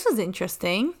 Okay, this was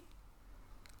interesting.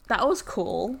 That was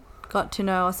cool. Got to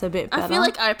know us a bit better. I feel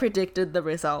like I predicted the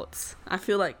results. I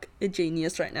feel like a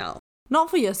genius right now. Not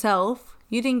for yourself.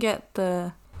 You didn't get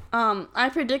the... I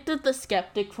predicted the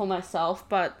skeptic for myself,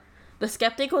 but the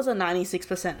skeptic was a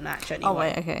 96% match anyway. Oh,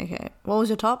 wait, okay. What was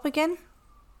your top again?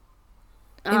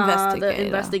 Investigator. The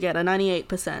investigator,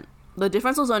 98%. The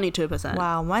difference was only 2%.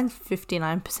 Wow, mine's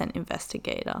 59%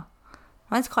 investigator.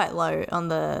 Mine's quite low on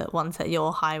the ones that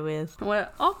you're high with. We're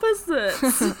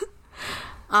opposites.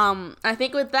 I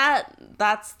think with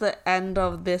that's the end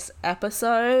of this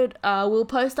episode. We'll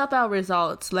post up our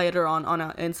results later on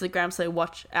our Instagram, so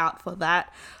watch out for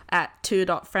that at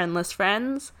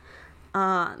 2.friendlessfriends.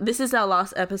 This is our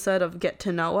last episode of Get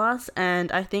to Know Us,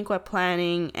 and I think we're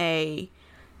planning a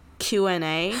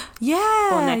Q&A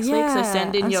for next week, so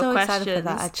send in your questions. I'm so excited for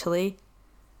that, actually.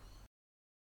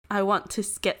 I want to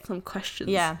get some questions.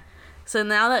 Yeah. So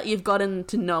now that you've gotten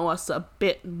to know us a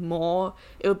bit more,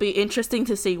 it would be interesting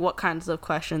to see what kinds of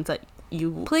questions that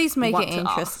you Please make want it to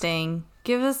interesting. Ask.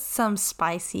 Give us some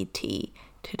spicy tea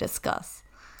to discuss.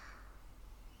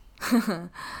 I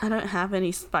don't have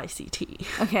any spicy tea.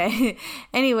 Okay.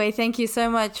 Anyway, thank you so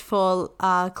much for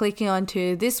clicking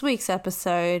onto this week's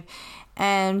episode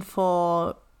and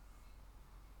for...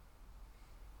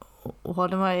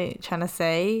 What am I trying to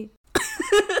say?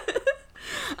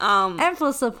 And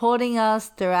for supporting us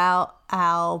throughout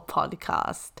our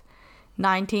podcast.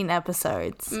 19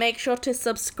 episodes. Make sure to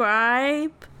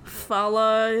subscribe,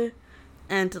 follow,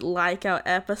 and like our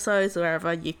episodes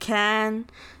wherever you can.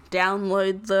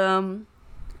 Download them.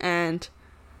 And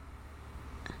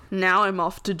now I'm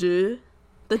off to do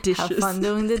the dishes. Have fun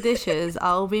doing the dishes.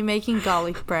 I'll be making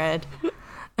garlic bread.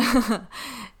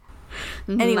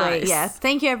 Anyway, nice. yes,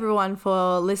 thank you everyone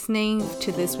for listening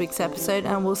to this week's episode,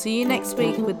 and we'll see you next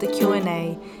week with the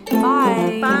Q&A.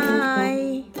 Bye. Bye.